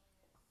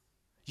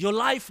 Your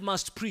life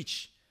must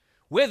preach.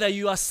 Whether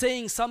you are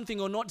saying something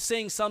or not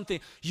saying something,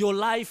 your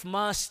life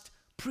must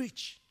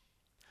preach.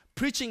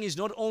 Preaching is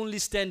not only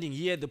standing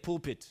here at the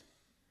pulpit.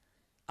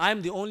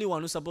 I'm the only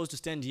one who's supposed to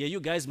stand here.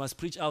 You guys must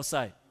preach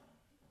outside.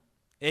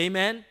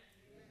 Amen?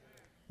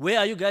 Where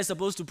are you guys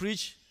supposed to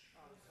preach?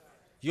 Outside.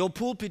 Your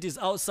pulpit is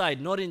outside,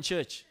 not in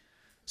church.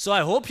 So I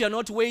hope you're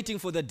not waiting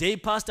for the day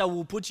pastor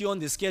will put you on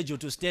the schedule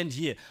to stand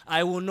here.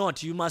 I will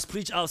not. You must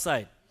preach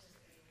outside.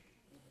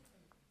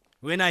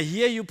 When I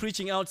hear you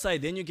preaching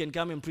outside, then you can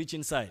come and preach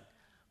inside.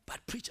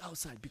 But preach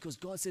outside, because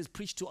God says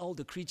preach to all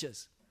the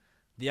creatures.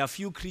 There are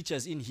few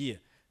creatures in here.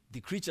 The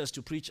creatures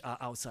to preach are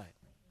outside.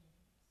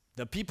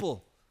 The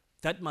people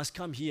that must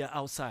come here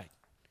outside.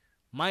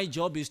 My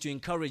job is to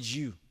encourage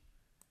you.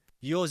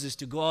 Yours is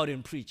to go out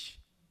and preach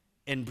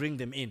and bring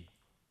them in.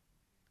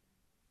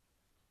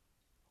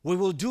 We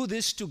will do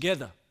this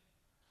together.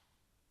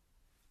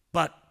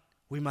 But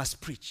we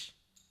must preach.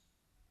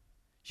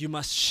 You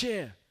must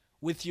share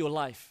with your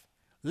life.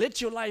 Let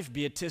your life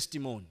be a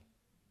testimony.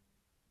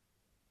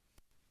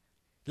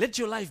 Let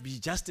your life be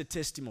just a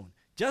testimony.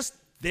 Just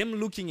them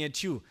looking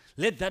at you,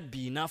 let that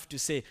be enough to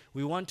say,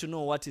 we want to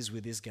know what is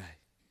with this guy.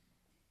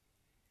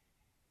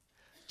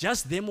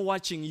 Just them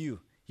watching you.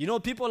 You know,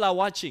 people are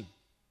watching.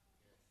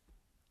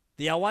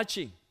 They are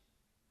watching.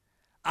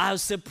 I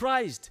was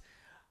surprised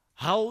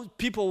how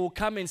people will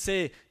come and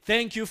say,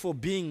 thank you for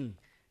being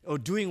or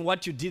doing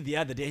what you did the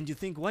other day. And you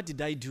think, what did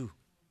I do?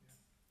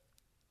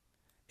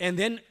 And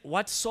then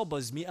what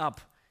sobers me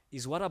up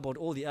is, what about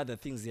all the other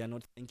things they are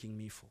not thanking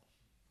me for?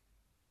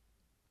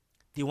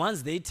 The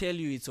ones they tell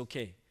you it's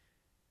okay.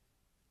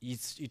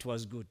 It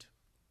was good.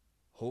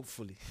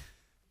 Hopefully.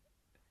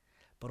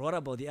 But what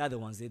about the other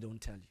ones they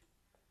don't tell you?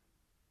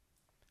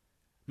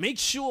 Make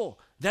sure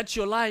that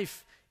your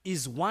life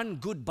is one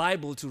good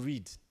Bible to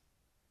read.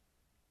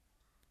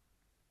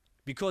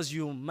 Because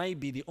you may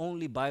be the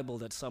only Bible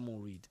that some will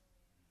read.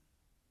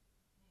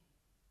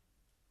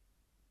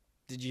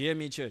 Did you hear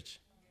me, church?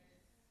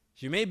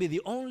 You may be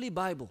the only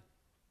Bible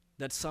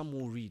that some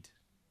will read.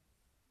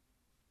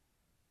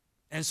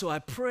 And so I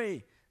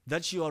pray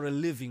that you are a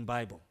living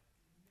Bible.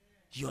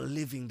 You're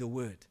living the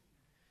word.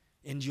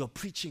 And you're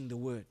preaching the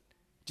word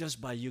just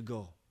by you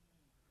go.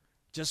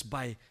 Just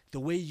by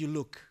the way you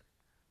look.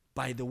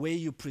 By the way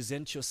you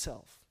present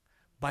yourself.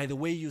 By the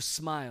way you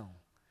smile.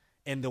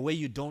 And the way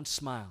you don't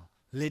smile.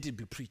 Let it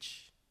be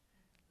preached.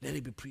 Let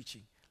it be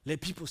preaching.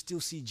 Let people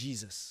still see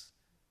Jesus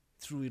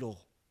through it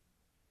all.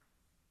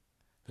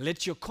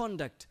 Let your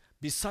conduct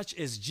be such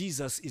as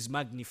Jesus is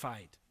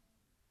magnified.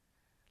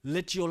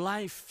 Let your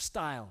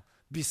lifestyle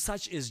be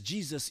such as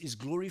Jesus is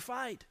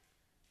glorified.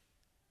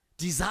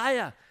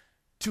 Desire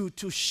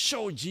to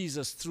show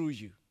Jesus through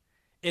you.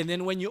 And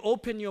then when you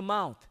open your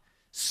mouth,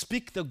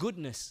 speak the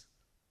goodness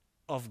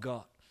of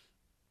God.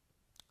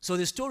 So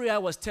the story I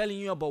was telling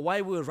you about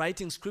why we were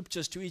writing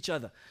scriptures to each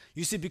other.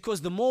 You see,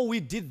 because the more we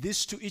did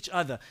this to each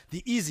other,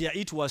 the easier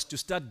it was to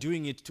start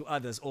doing it to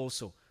others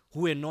also,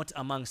 who were not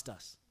amongst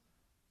us.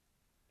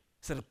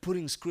 Instead of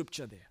putting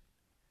scripture there.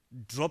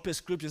 Drop a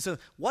scripture and say,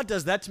 what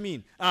does that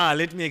mean?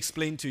 Let me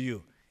explain to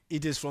you.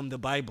 It is from the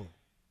Bible.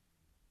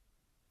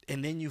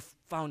 And then you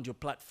found your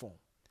platform.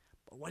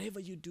 But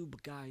whatever you do,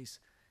 guys,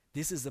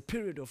 this is a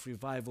period of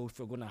revival. If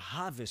we're going to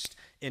harvest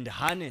and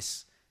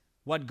harness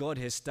what God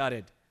has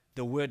started,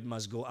 the word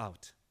must go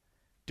out.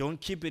 Don't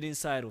keep it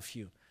inside of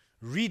you.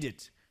 Read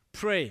it,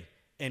 pray,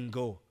 and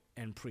go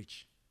and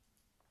preach.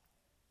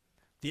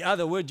 The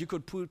other word you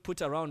could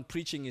put around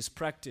preaching is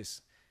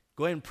practice.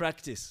 Go and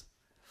practice.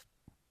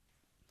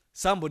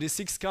 Somebody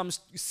sick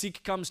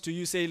comes to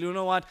you, say, you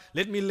know what,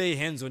 let me lay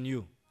hands on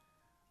you.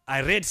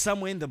 I read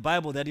somewhere in the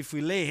Bible that if we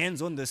lay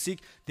hands on the sick,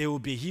 they will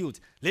be healed.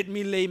 Let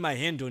me lay my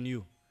hand on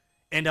you,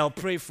 and I'll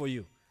pray for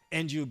you,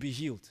 and you'll be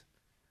healed.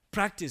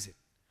 Practice it.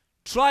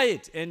 Try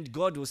it, and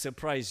God will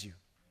surprise you.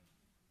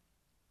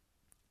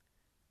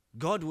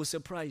 God will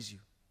surprise you.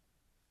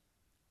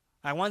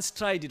 I once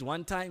tried it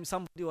one time.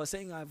 Somebody was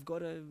saying, I've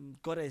got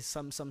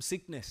some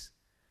sickness.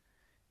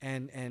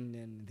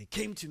 And they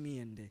came to me,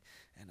 and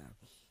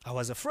I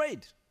was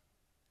afraid.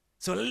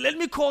 So let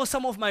me call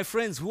some of my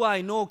friends who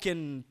I know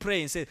can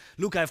pray and say,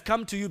 look, I've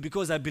come to you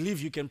because I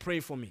believe you can pray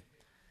for me.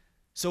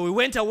 So we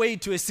went away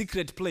to a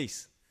secret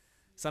place.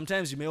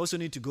 Sometimes you may also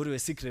need to go to a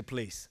secret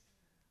place.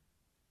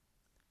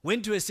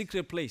 Went to a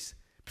secret place.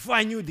 Before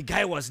I knew, the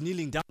guy was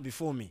kneeling down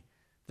before me.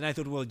 Then I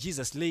thought, well,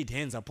 Jesus laid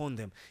hands upon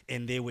them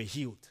and they were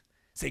healed.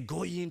 Say,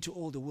 go ye into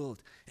all the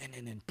world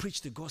and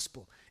preach the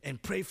gospel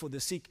and pray for the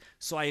sick.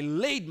 So I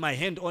laid my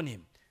hand on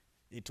him.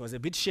 It was a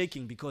bit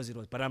shaking because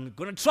but I'm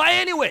going to try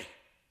anyway.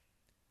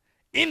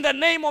 In the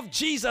name of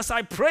Jesus,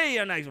 I pray.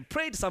 And I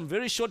prayed some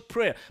very short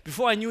prayer.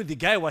 Before I knew the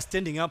guy was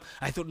standing up,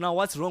 I thought, now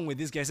what's wrong with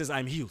this guy? He says,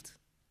 I'm healed.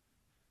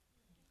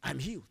 I'm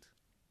healed.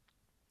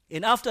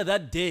 And after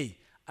that day,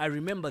 I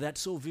remember that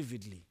so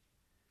vividly.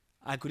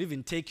 I could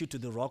even take you to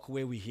the rock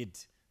where we hid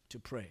to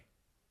pray.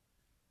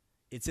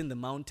 It's in the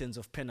mountains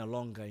of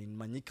Penalonga in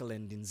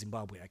Manicaland in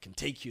Zimbabwe. I can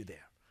take you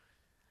there.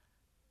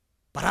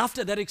 But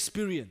after that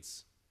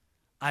experience,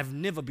 I've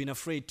never been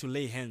afraid to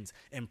lay hands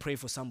and pray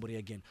for somebody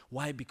again.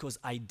 Why? Because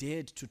I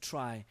dared to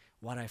try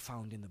what I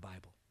found in the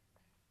Bible.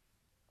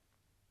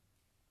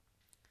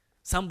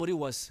 Somebody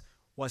was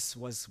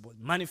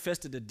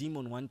manifested a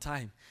demon one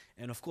time.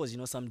 And of course,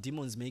 some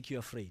demons make you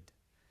afraid.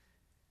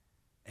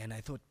 And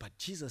I thought, but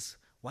Jesus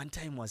one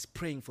time was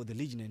praying for the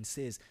legion and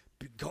says,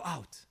 go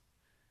out.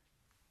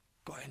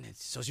 Go in it.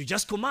 So you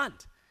just command.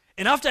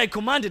 And after I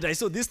commanded, I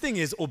saw this thing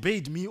has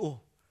obeyed me.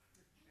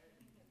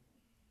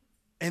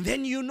 And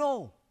then you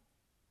know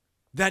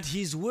that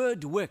his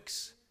word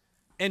works.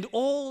 And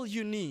all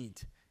you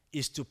need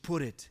is to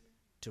put it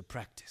to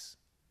practice.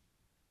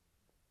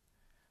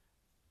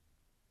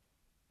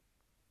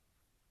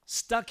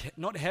 Stuck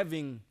not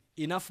having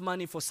enough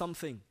money for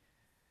something.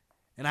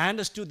 And I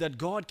understood that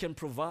God can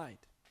provide.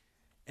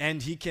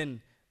 And he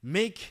can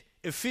make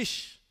a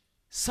fish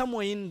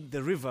somewhere in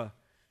the river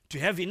to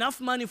have enough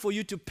money for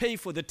you to pay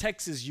for the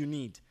taxes you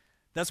need.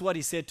 That's what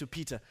he said to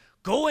Peter.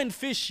 Go and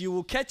fish, you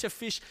will catch a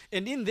fish,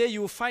 and in there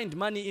you will find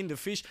money in the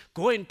fish.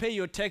 Go and pay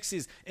your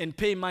taxes and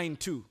pay mine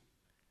too.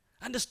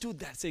 Understood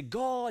that. Say,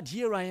 God,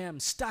 here I am,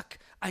 stuck.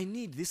 I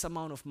need this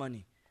amount of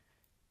money.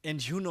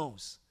 And who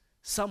knows,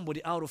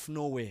 somebody out of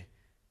nowhere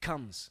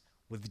comes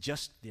with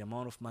just the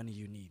amount of money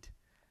you need.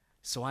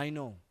 So I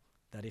know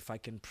that if I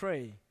can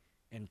pray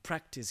and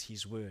practice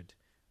his word,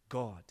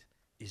 God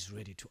is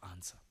ready to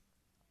answer.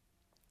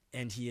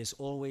 And he has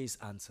always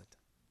answered.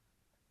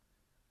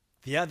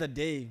 The other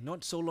day,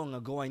 not so long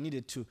ago, I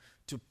needed to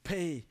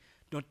pay,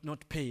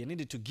 not pay, I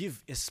needed to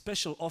give a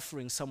special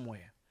offering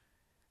somewhere.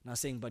 And I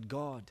was saying, but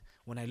God,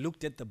 when I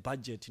looked at the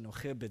budget,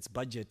 Herbert's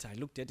budget, I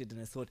looked at it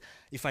and I thought,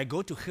 if I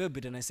go to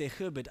Herbert and I say,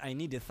 Herbert, I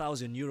need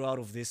 €1,000 out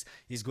of this,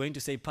 he's going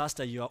to say,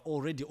 Pastor, you are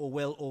already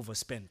well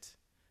overspent.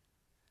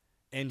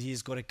 And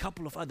he's got a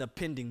couple of other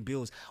pending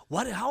bills.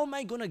 How am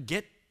I going to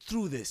get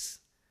through this?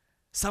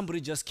 Somebody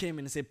just came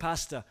in and said,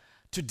 Pastor,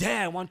 today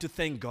I want to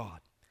thank God.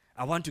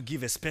 I want to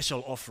give a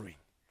special offering.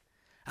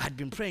 I had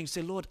been praying,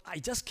 say, Lord, I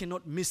just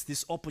cannot miss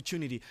this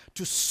opportunity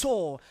to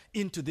soar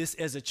into this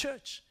as a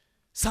church.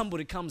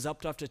 Somebody comes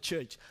up after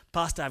church,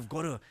 Pastor, I've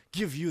got to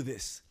give you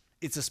this.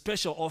 It's a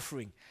special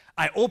offering.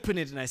 I open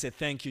it and I say,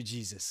 thank you,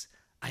 Jesus.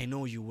 I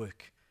know you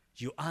work.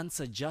 You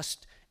answer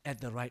just at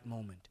the right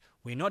moment.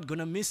 We're not going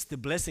to miss the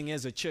blessing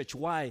as a church.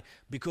 Why?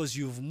 Because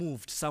you've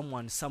moved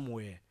someone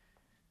somewhere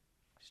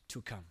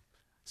to come.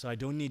 So I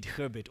don't need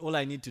Herbert. All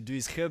I need to do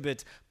is,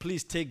 Herbert,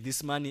 please take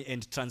this money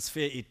and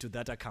transfer it to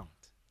that account.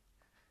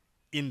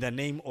 In the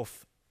name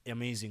of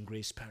Amazing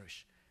Grace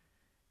Parish.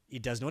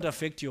 It does not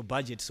affect your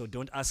budget, so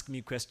don't ask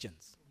me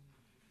questions.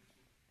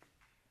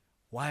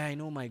 Why? I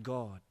know my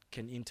God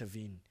can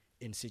intervene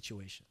in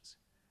situations.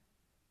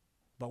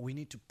 But we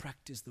need to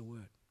practice the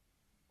word.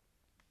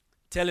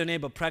 Tell your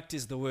neighbor,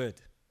 practice the word.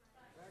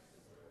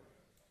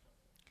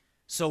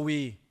 So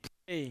we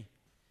pray,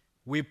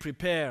 we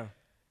prepare,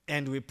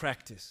 and we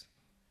practice.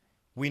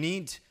 We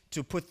need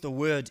to put the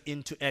word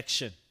into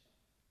action.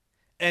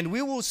 And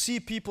we will see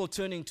people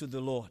turning to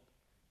the Lord.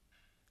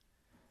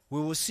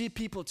 We will see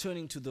people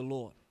turning to the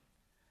Lord.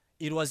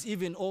 It was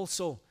even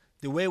also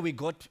the way we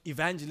got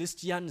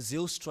Evangelist Jan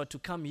Zylstra to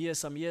come here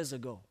some years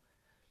ago.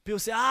 People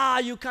say,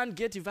 you can't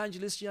get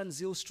Evangelist Jan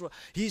Zylstra.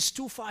 He's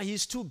too far,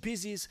 he's too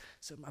busy.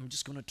 So I'm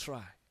just going to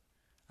try.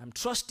 I'm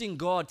trusting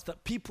God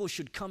that people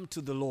should come to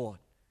the Lord.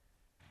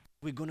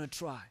 We're going to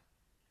try.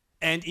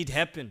 And it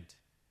happened.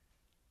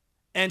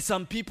 And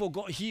some people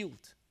got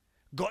healed,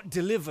 got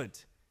delivered.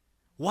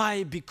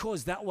 Why?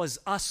 Because that was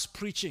us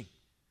preaching,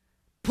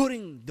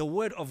 putting the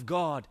word of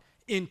God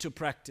into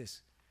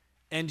practice.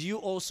 And you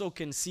also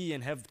can see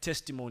and have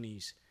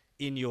testimonies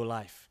in your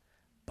life.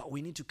 But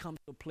we need to come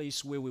to a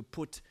place where we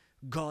put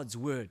God's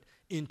word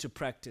into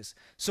practice.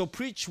 So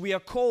preach, we are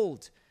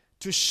called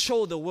to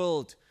show the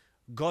world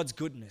God's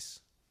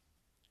goodness.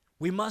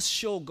 We must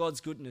show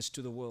God's goodness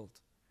to the world.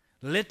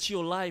 Let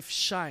your life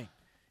shine.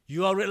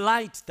 You are a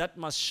light that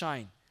must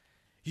shine.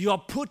 You are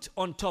put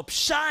on top.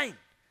 Shine.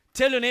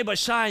 Tell your neighbor,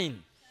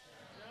 shine.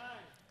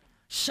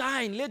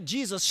 Shine. Let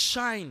Jesus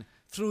shine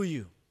through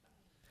you.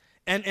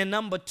 And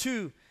number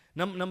two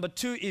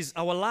is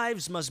our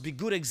lives must be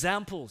good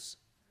examples.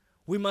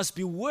 We must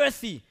be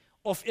worthy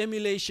of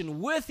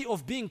emulation, worthy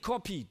of being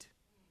copied.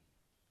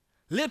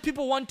 Let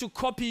people want to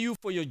copy you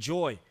for your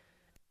joy,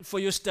 for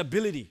your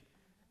stability,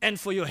 and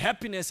for your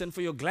happiness, and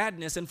for your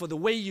gladness, and for the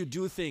way you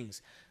do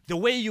things. The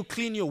way you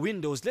clean your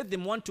windows, let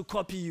them want to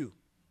copy you.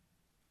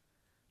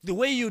 The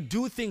way you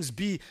do things,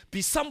 be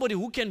somebody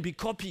who can be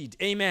copied.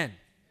 Amen.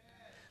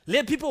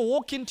 Let people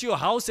walk into your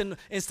house and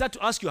start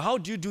to ask you, how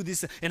do you do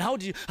this? And how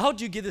do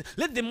you get it?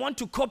 Let them want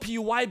to copy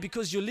you. Why?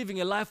 Because you're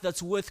living a life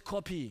that's worth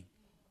copying.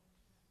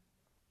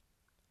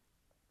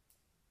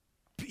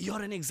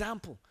 You're an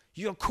example.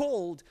 You're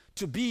called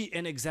to be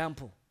an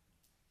example.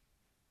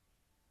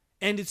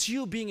 And it's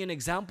you being an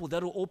example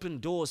that will open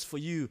doors for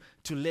you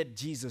to let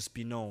Jesus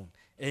be known.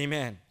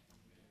 Amen.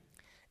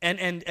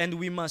 And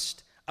we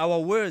must, our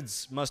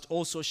words must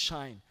also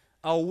shine.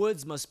 Our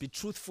words must be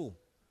truthful.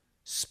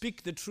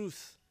 Speak the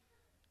truth.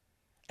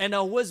 And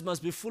our words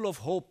must be full of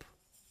hope.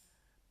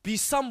 Be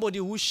somebody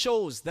who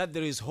shows that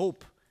there is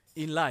hope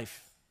in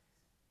life.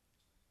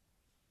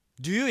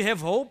 Do you have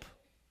hope?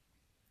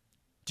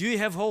 Do you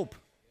have hope?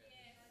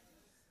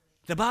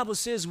 The Bible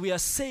says we are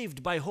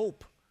saved by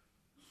hope.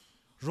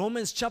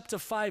 Romans chapter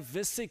 5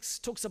 verse 6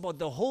 talks about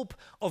the hope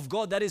of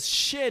God that is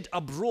shed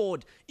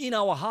abroad in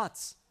our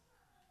hearts.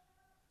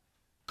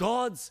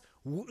 God's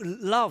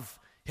love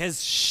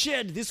has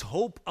shed this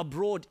hope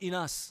abroad in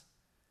us.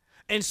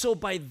 And so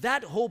by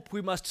that hope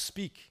we must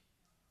speak.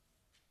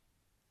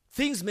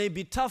 Things may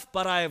be tough,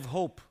 but I have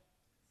hope.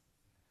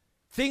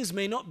 Things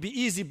may not be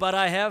easy, but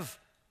I have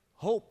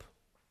hope.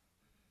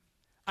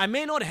 I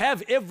may not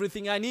have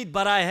everything I need,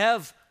 but I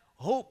have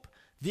hope.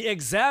 The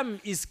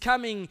exam is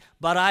coming,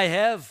 but I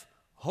have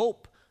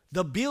hope.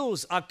 The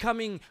bills are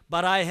coming,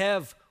 but I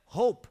have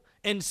hope.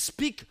 And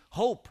speak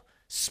hope.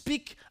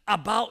 Speak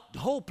about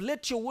hope.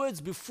 Let your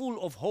words be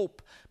full of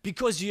hope,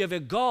 because you have a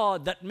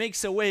God that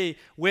makes a way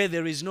where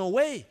there is no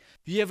way.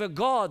 You have a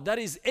God that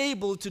is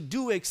able to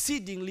do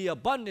exceedingly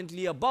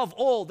abundantly above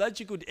all that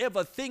you could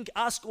ever think,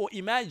 ask, or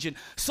imagine.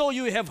 So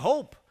you have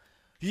hope.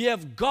 You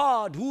have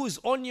God who is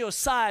on your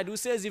side, who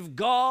says, if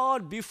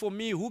God be for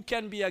me, who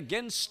can be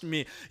against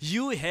me?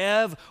 You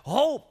have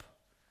hope.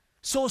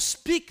 So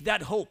speak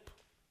that hope.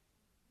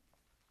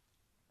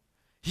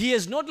 He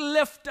has not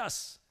left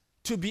us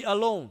to be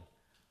alone,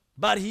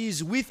 but He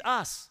is with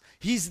us.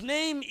 His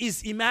name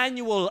is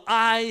Emmanuel.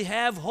 I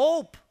have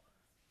hope.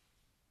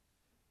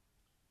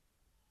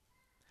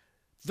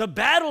 The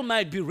battle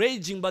might be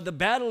raging, but the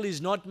battle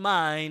is not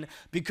mine,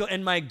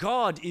 and my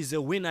God is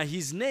a winner.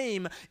 His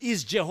name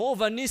is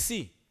Jehovah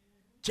Nissi,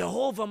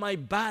 Jehovah my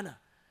banner,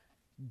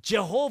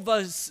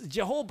 Jehovah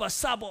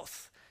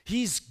Sabaoth.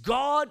 He's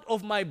God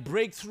of my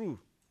breakthrough.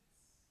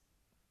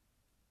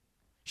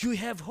 You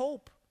have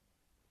hope.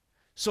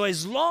 So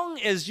as long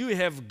as you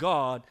have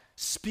God,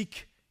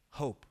 speak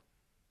hope.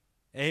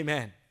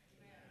 Amen.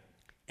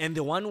 And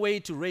the one way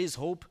to raise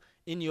hope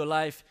in your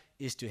life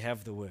is to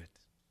have the word.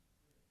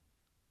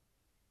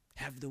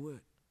 Have the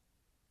word.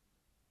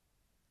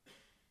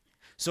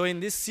 So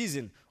in this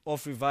season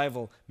of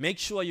revival, make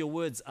sure your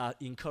words are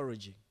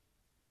encouraging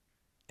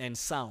and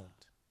sound.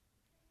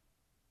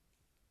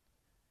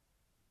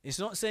 It's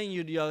not saying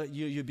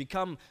you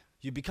become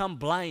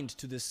blind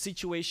to the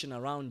situation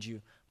around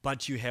you,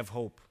 but you have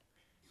hope.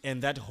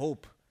 And that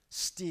hope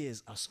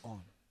steers us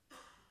on.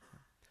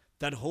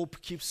 That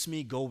hope keeps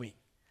me going.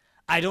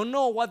 I don't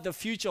know what the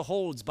future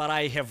holds, but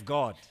I have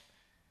God.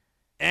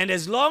 And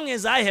as long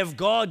as I have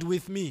God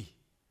with me,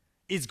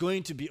 it's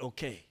going to be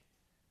okay.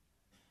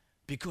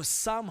 Because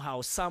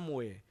somehow,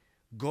 somewhere,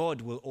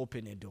 God will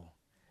open a door.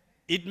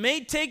 It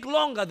may take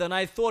longer than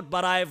I thought,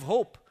 but I have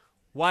hope.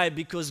 Why?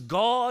 Because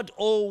God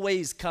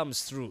always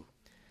comes through.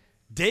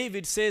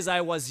 David says,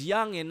 I was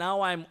young and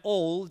now I'm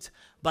old,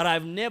 but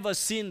I've never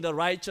seen the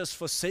righteous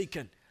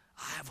forsaken.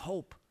 I have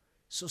hope.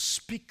 So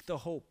speak the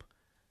hope.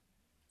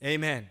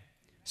 Amen.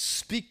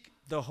 Speak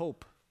the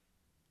hope.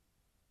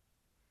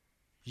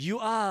 You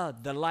are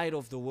the light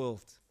of the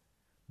world.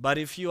 But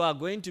if you are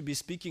going to be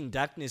speaking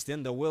darkness,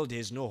 then the world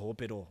has no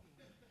hope at all.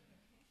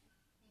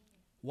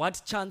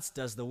 What chance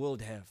does the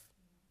world have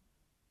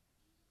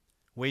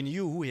when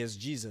you who has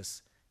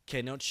Jesus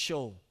cannot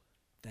show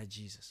that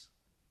Jesus,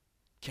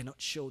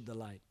 cannot show the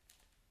light?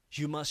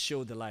 You must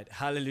show the light.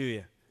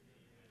 Hallelujah.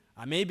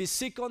 I may be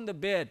sick on the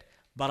bed,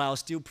 but I'll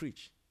still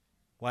preach.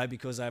 Why?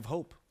 Because I have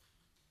hope.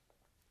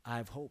 I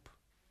have hope.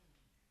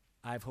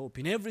 I have hope.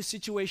 In every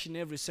situation,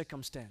 every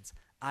circumstance,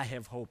 I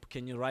have hope.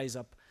 Can you rise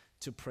up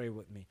to pray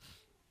with me?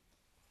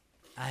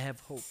 I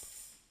have hope.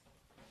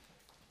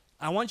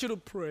 I want you to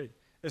pray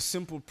a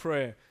simple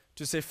prayer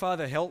to say,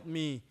 Father, help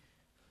me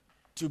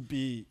to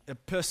be a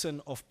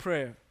person of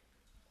prayer,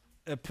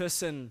 a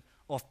person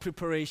of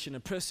preparation, a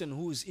person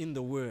who is in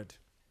the Word.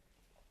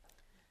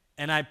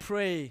 And I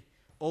pray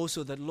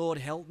also that, Lord,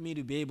 help me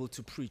to be able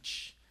to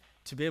preach,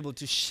 to be able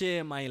to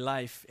share my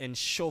life and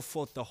show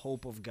forth the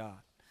hope of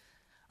God.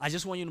 I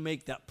just want you to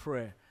make that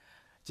prayer.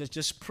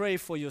 Just pray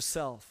for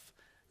yourself.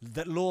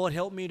 That, Lord,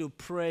 help me to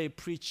pray,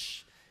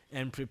 preach,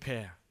 and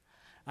prepare.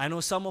 I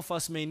know some of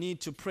us may need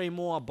to pray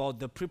more about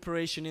the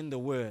preparation in the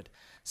Word.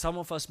 Some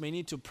of us may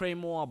need to pray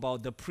more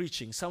about the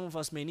preaching. Some of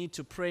us may need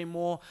to pray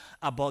more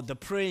about the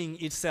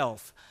praying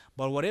itself.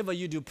 But whatever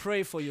you do,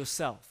 pray for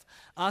yourself.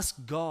 Ask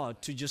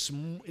God to just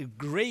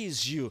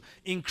grace you,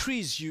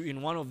 increase you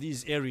in one of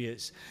these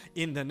areas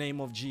in the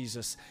name of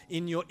Jesus.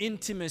 In your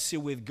intimacy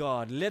with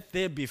God, let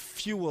there be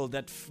fuel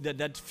that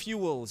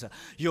fuels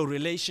your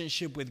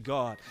relationship with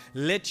God.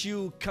 Let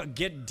you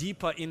get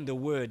deeper in the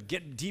Word.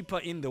 Get deeper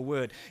in the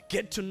Word.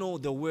 Get to know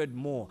the Word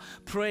more.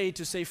 Pray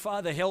to say,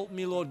 Father, help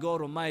me, Lord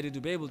God Almighty, to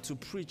be able to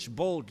preach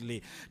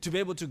boldly, to be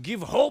able to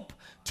give hope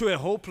to a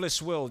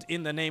hopeless world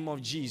in the name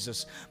of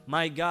Jesus.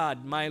 My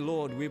God, my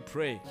Lord, we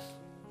pray.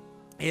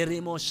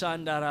 Erimo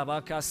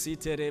shandarabaka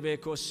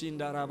siterebeko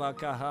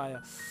shindarabaka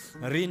haya.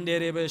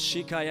 Rinderebe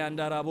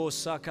shikayandarabo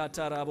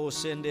sakatarabo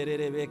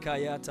senderebeka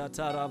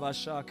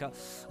yatatarabashaka.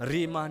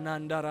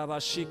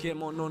 Rimanandarabashike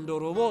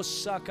monondorobo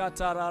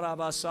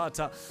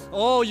sakatarabasata.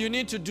 Oh, you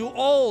need to do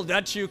all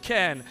that you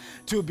can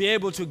to be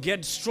able to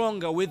get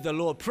stronger with the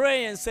Lord.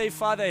 Pray and say,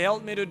 Father,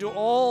 help me to do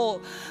all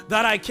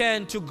that I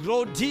can to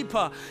grow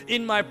deeper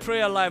in my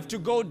prayer life, to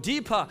go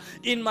deeper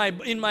in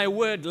my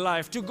word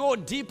life, to go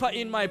deeper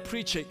in my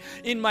preaching,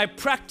 in my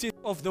practice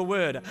of the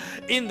word,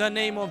 in the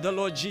name of the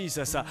Lord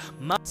Jesus.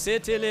 Pray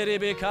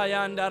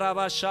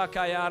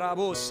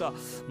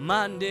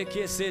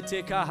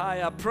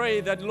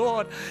that,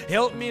 Lord,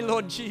 help me,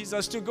 Lord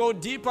Jesus, to go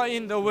deeper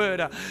in the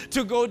word,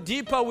 to go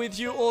deeper with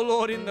you, oh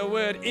Lord, in the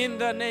word, in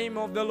the name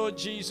of the Lord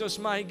Jesus,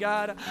 my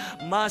God.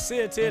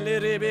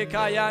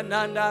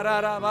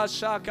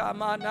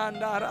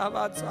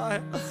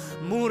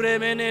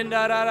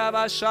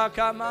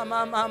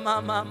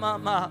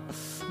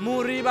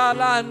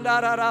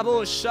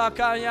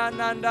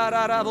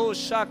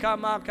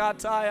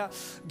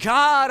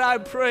 God, I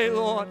pray,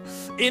 Lord,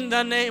 in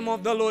the name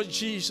of the Lord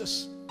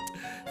Jesus.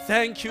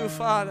 Thank you,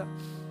 Father.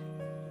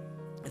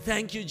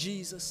 Thank you,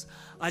 Jesus.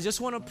 I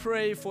just want to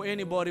pray for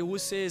anybody who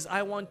says,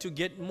 I want to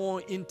get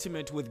more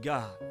intimate with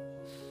God.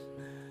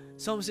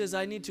 Some says,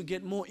 I need to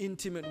get more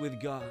intimate with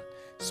God,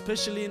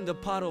 especially in the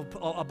part of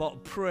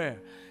about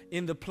prayer,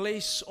 in the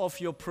place of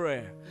your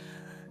prayer,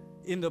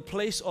 in the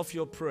place of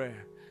your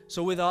prayer.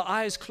 So with our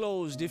eyes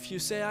closed, if you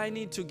say, I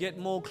need to get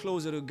more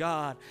closer to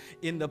God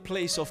in the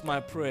place of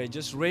my prayer,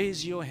 just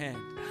raise your hand.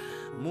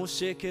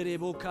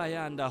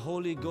 The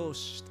Holy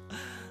Ghost.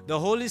 The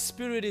Holy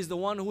Spirit is the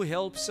one who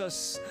helps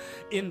us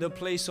in the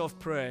place of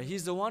prayer.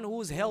 He's the one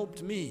who's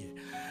helped me.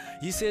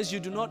 He says,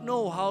 you do not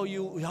know how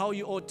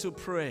you ought to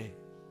pray,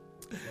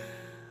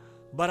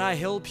 but I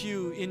help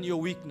you in your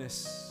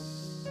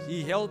weakness.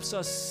 He helps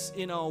us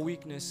in our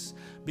weakness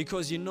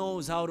because He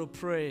knows how to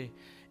pray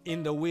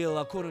in the will,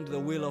 according to the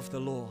will of the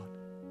Lord.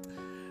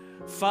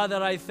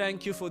 Father, I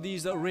thank you for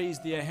these that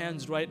raised their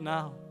hands right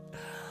now.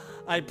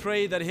 I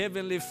pray that,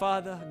 Heavenly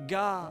Father,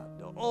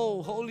 God,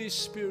 oh Holy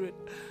Spirit,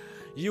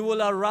 you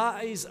will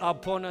arise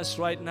upon us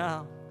right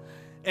now,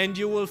 and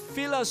you will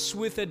fill us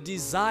with a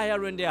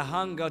desire and a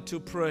hunger to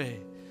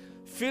pray.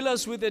 Fill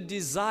us with a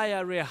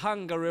desire, a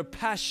hunger, a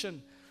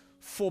passion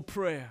for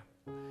prayer,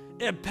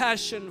 a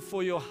passion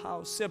for your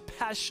house, a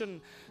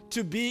passion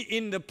to be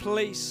in the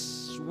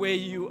place where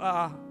you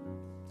are,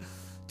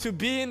 to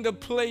be in the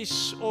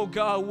place, oh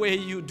God, where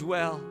you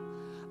dwell.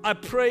 I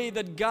pray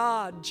that,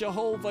 God,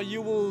 Jehovah,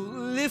 you will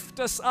lift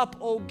us up,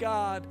 oh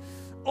God,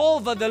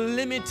 over the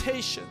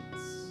limitations.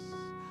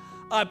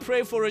 I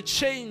pray for a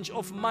change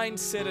of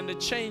mindset and a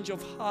change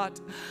of heart,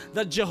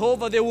 that,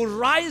 Jehovah, they will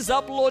rise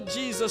up, Lord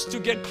Jesus, to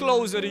get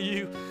closer to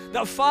you.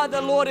 That,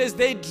 Father, Lord, as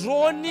they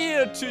draw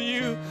near to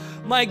you,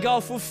 my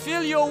God,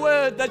 fulfill your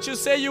word that you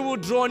say you will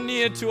draw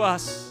near to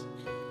us.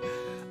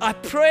 I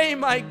pray,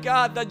 my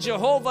God, that,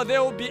 Jehovah, they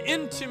will be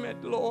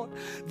intimate, Lord.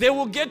 They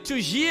will get to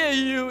hear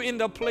you in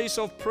the place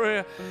of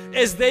prayer.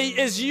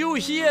 As you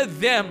hear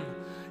them,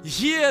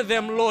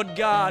 Lord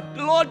God.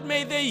 Lord,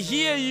 may they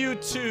hear you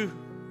too.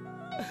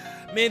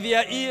 May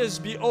their ears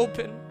be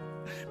open.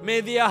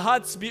 May their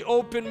hearts be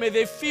open. May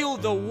they feel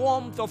the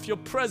warmth of your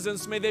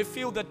presence. May they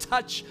feel the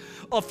touch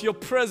of your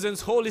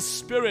presence, Holy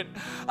Spirit.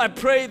 I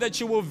pray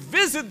that you will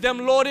visit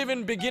them, Lord,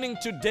 even beginning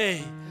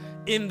today,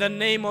 in the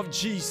name of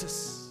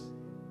Jesus.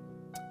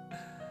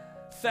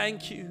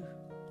 Thank you,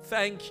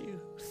 thank you,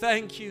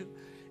 thank you.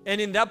 And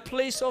in that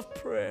place of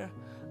prayer,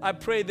 I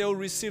pray they'll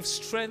receive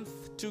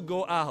strength to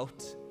go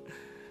out.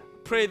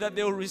 Pray that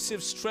they'll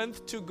receive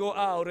strength to go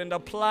out and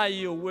apply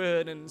your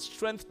word, and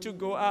strength to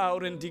go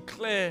out and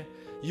declare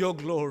your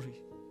glory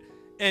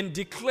and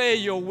declare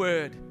your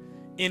word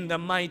in the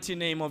mighty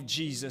name of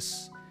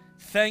Jesus.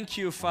 Thank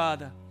you,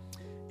 Father.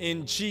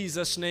 In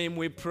Jesus' name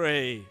we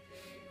pray.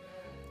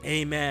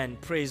 Amen.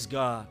 Praise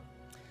God.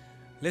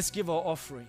 Let's give our offering.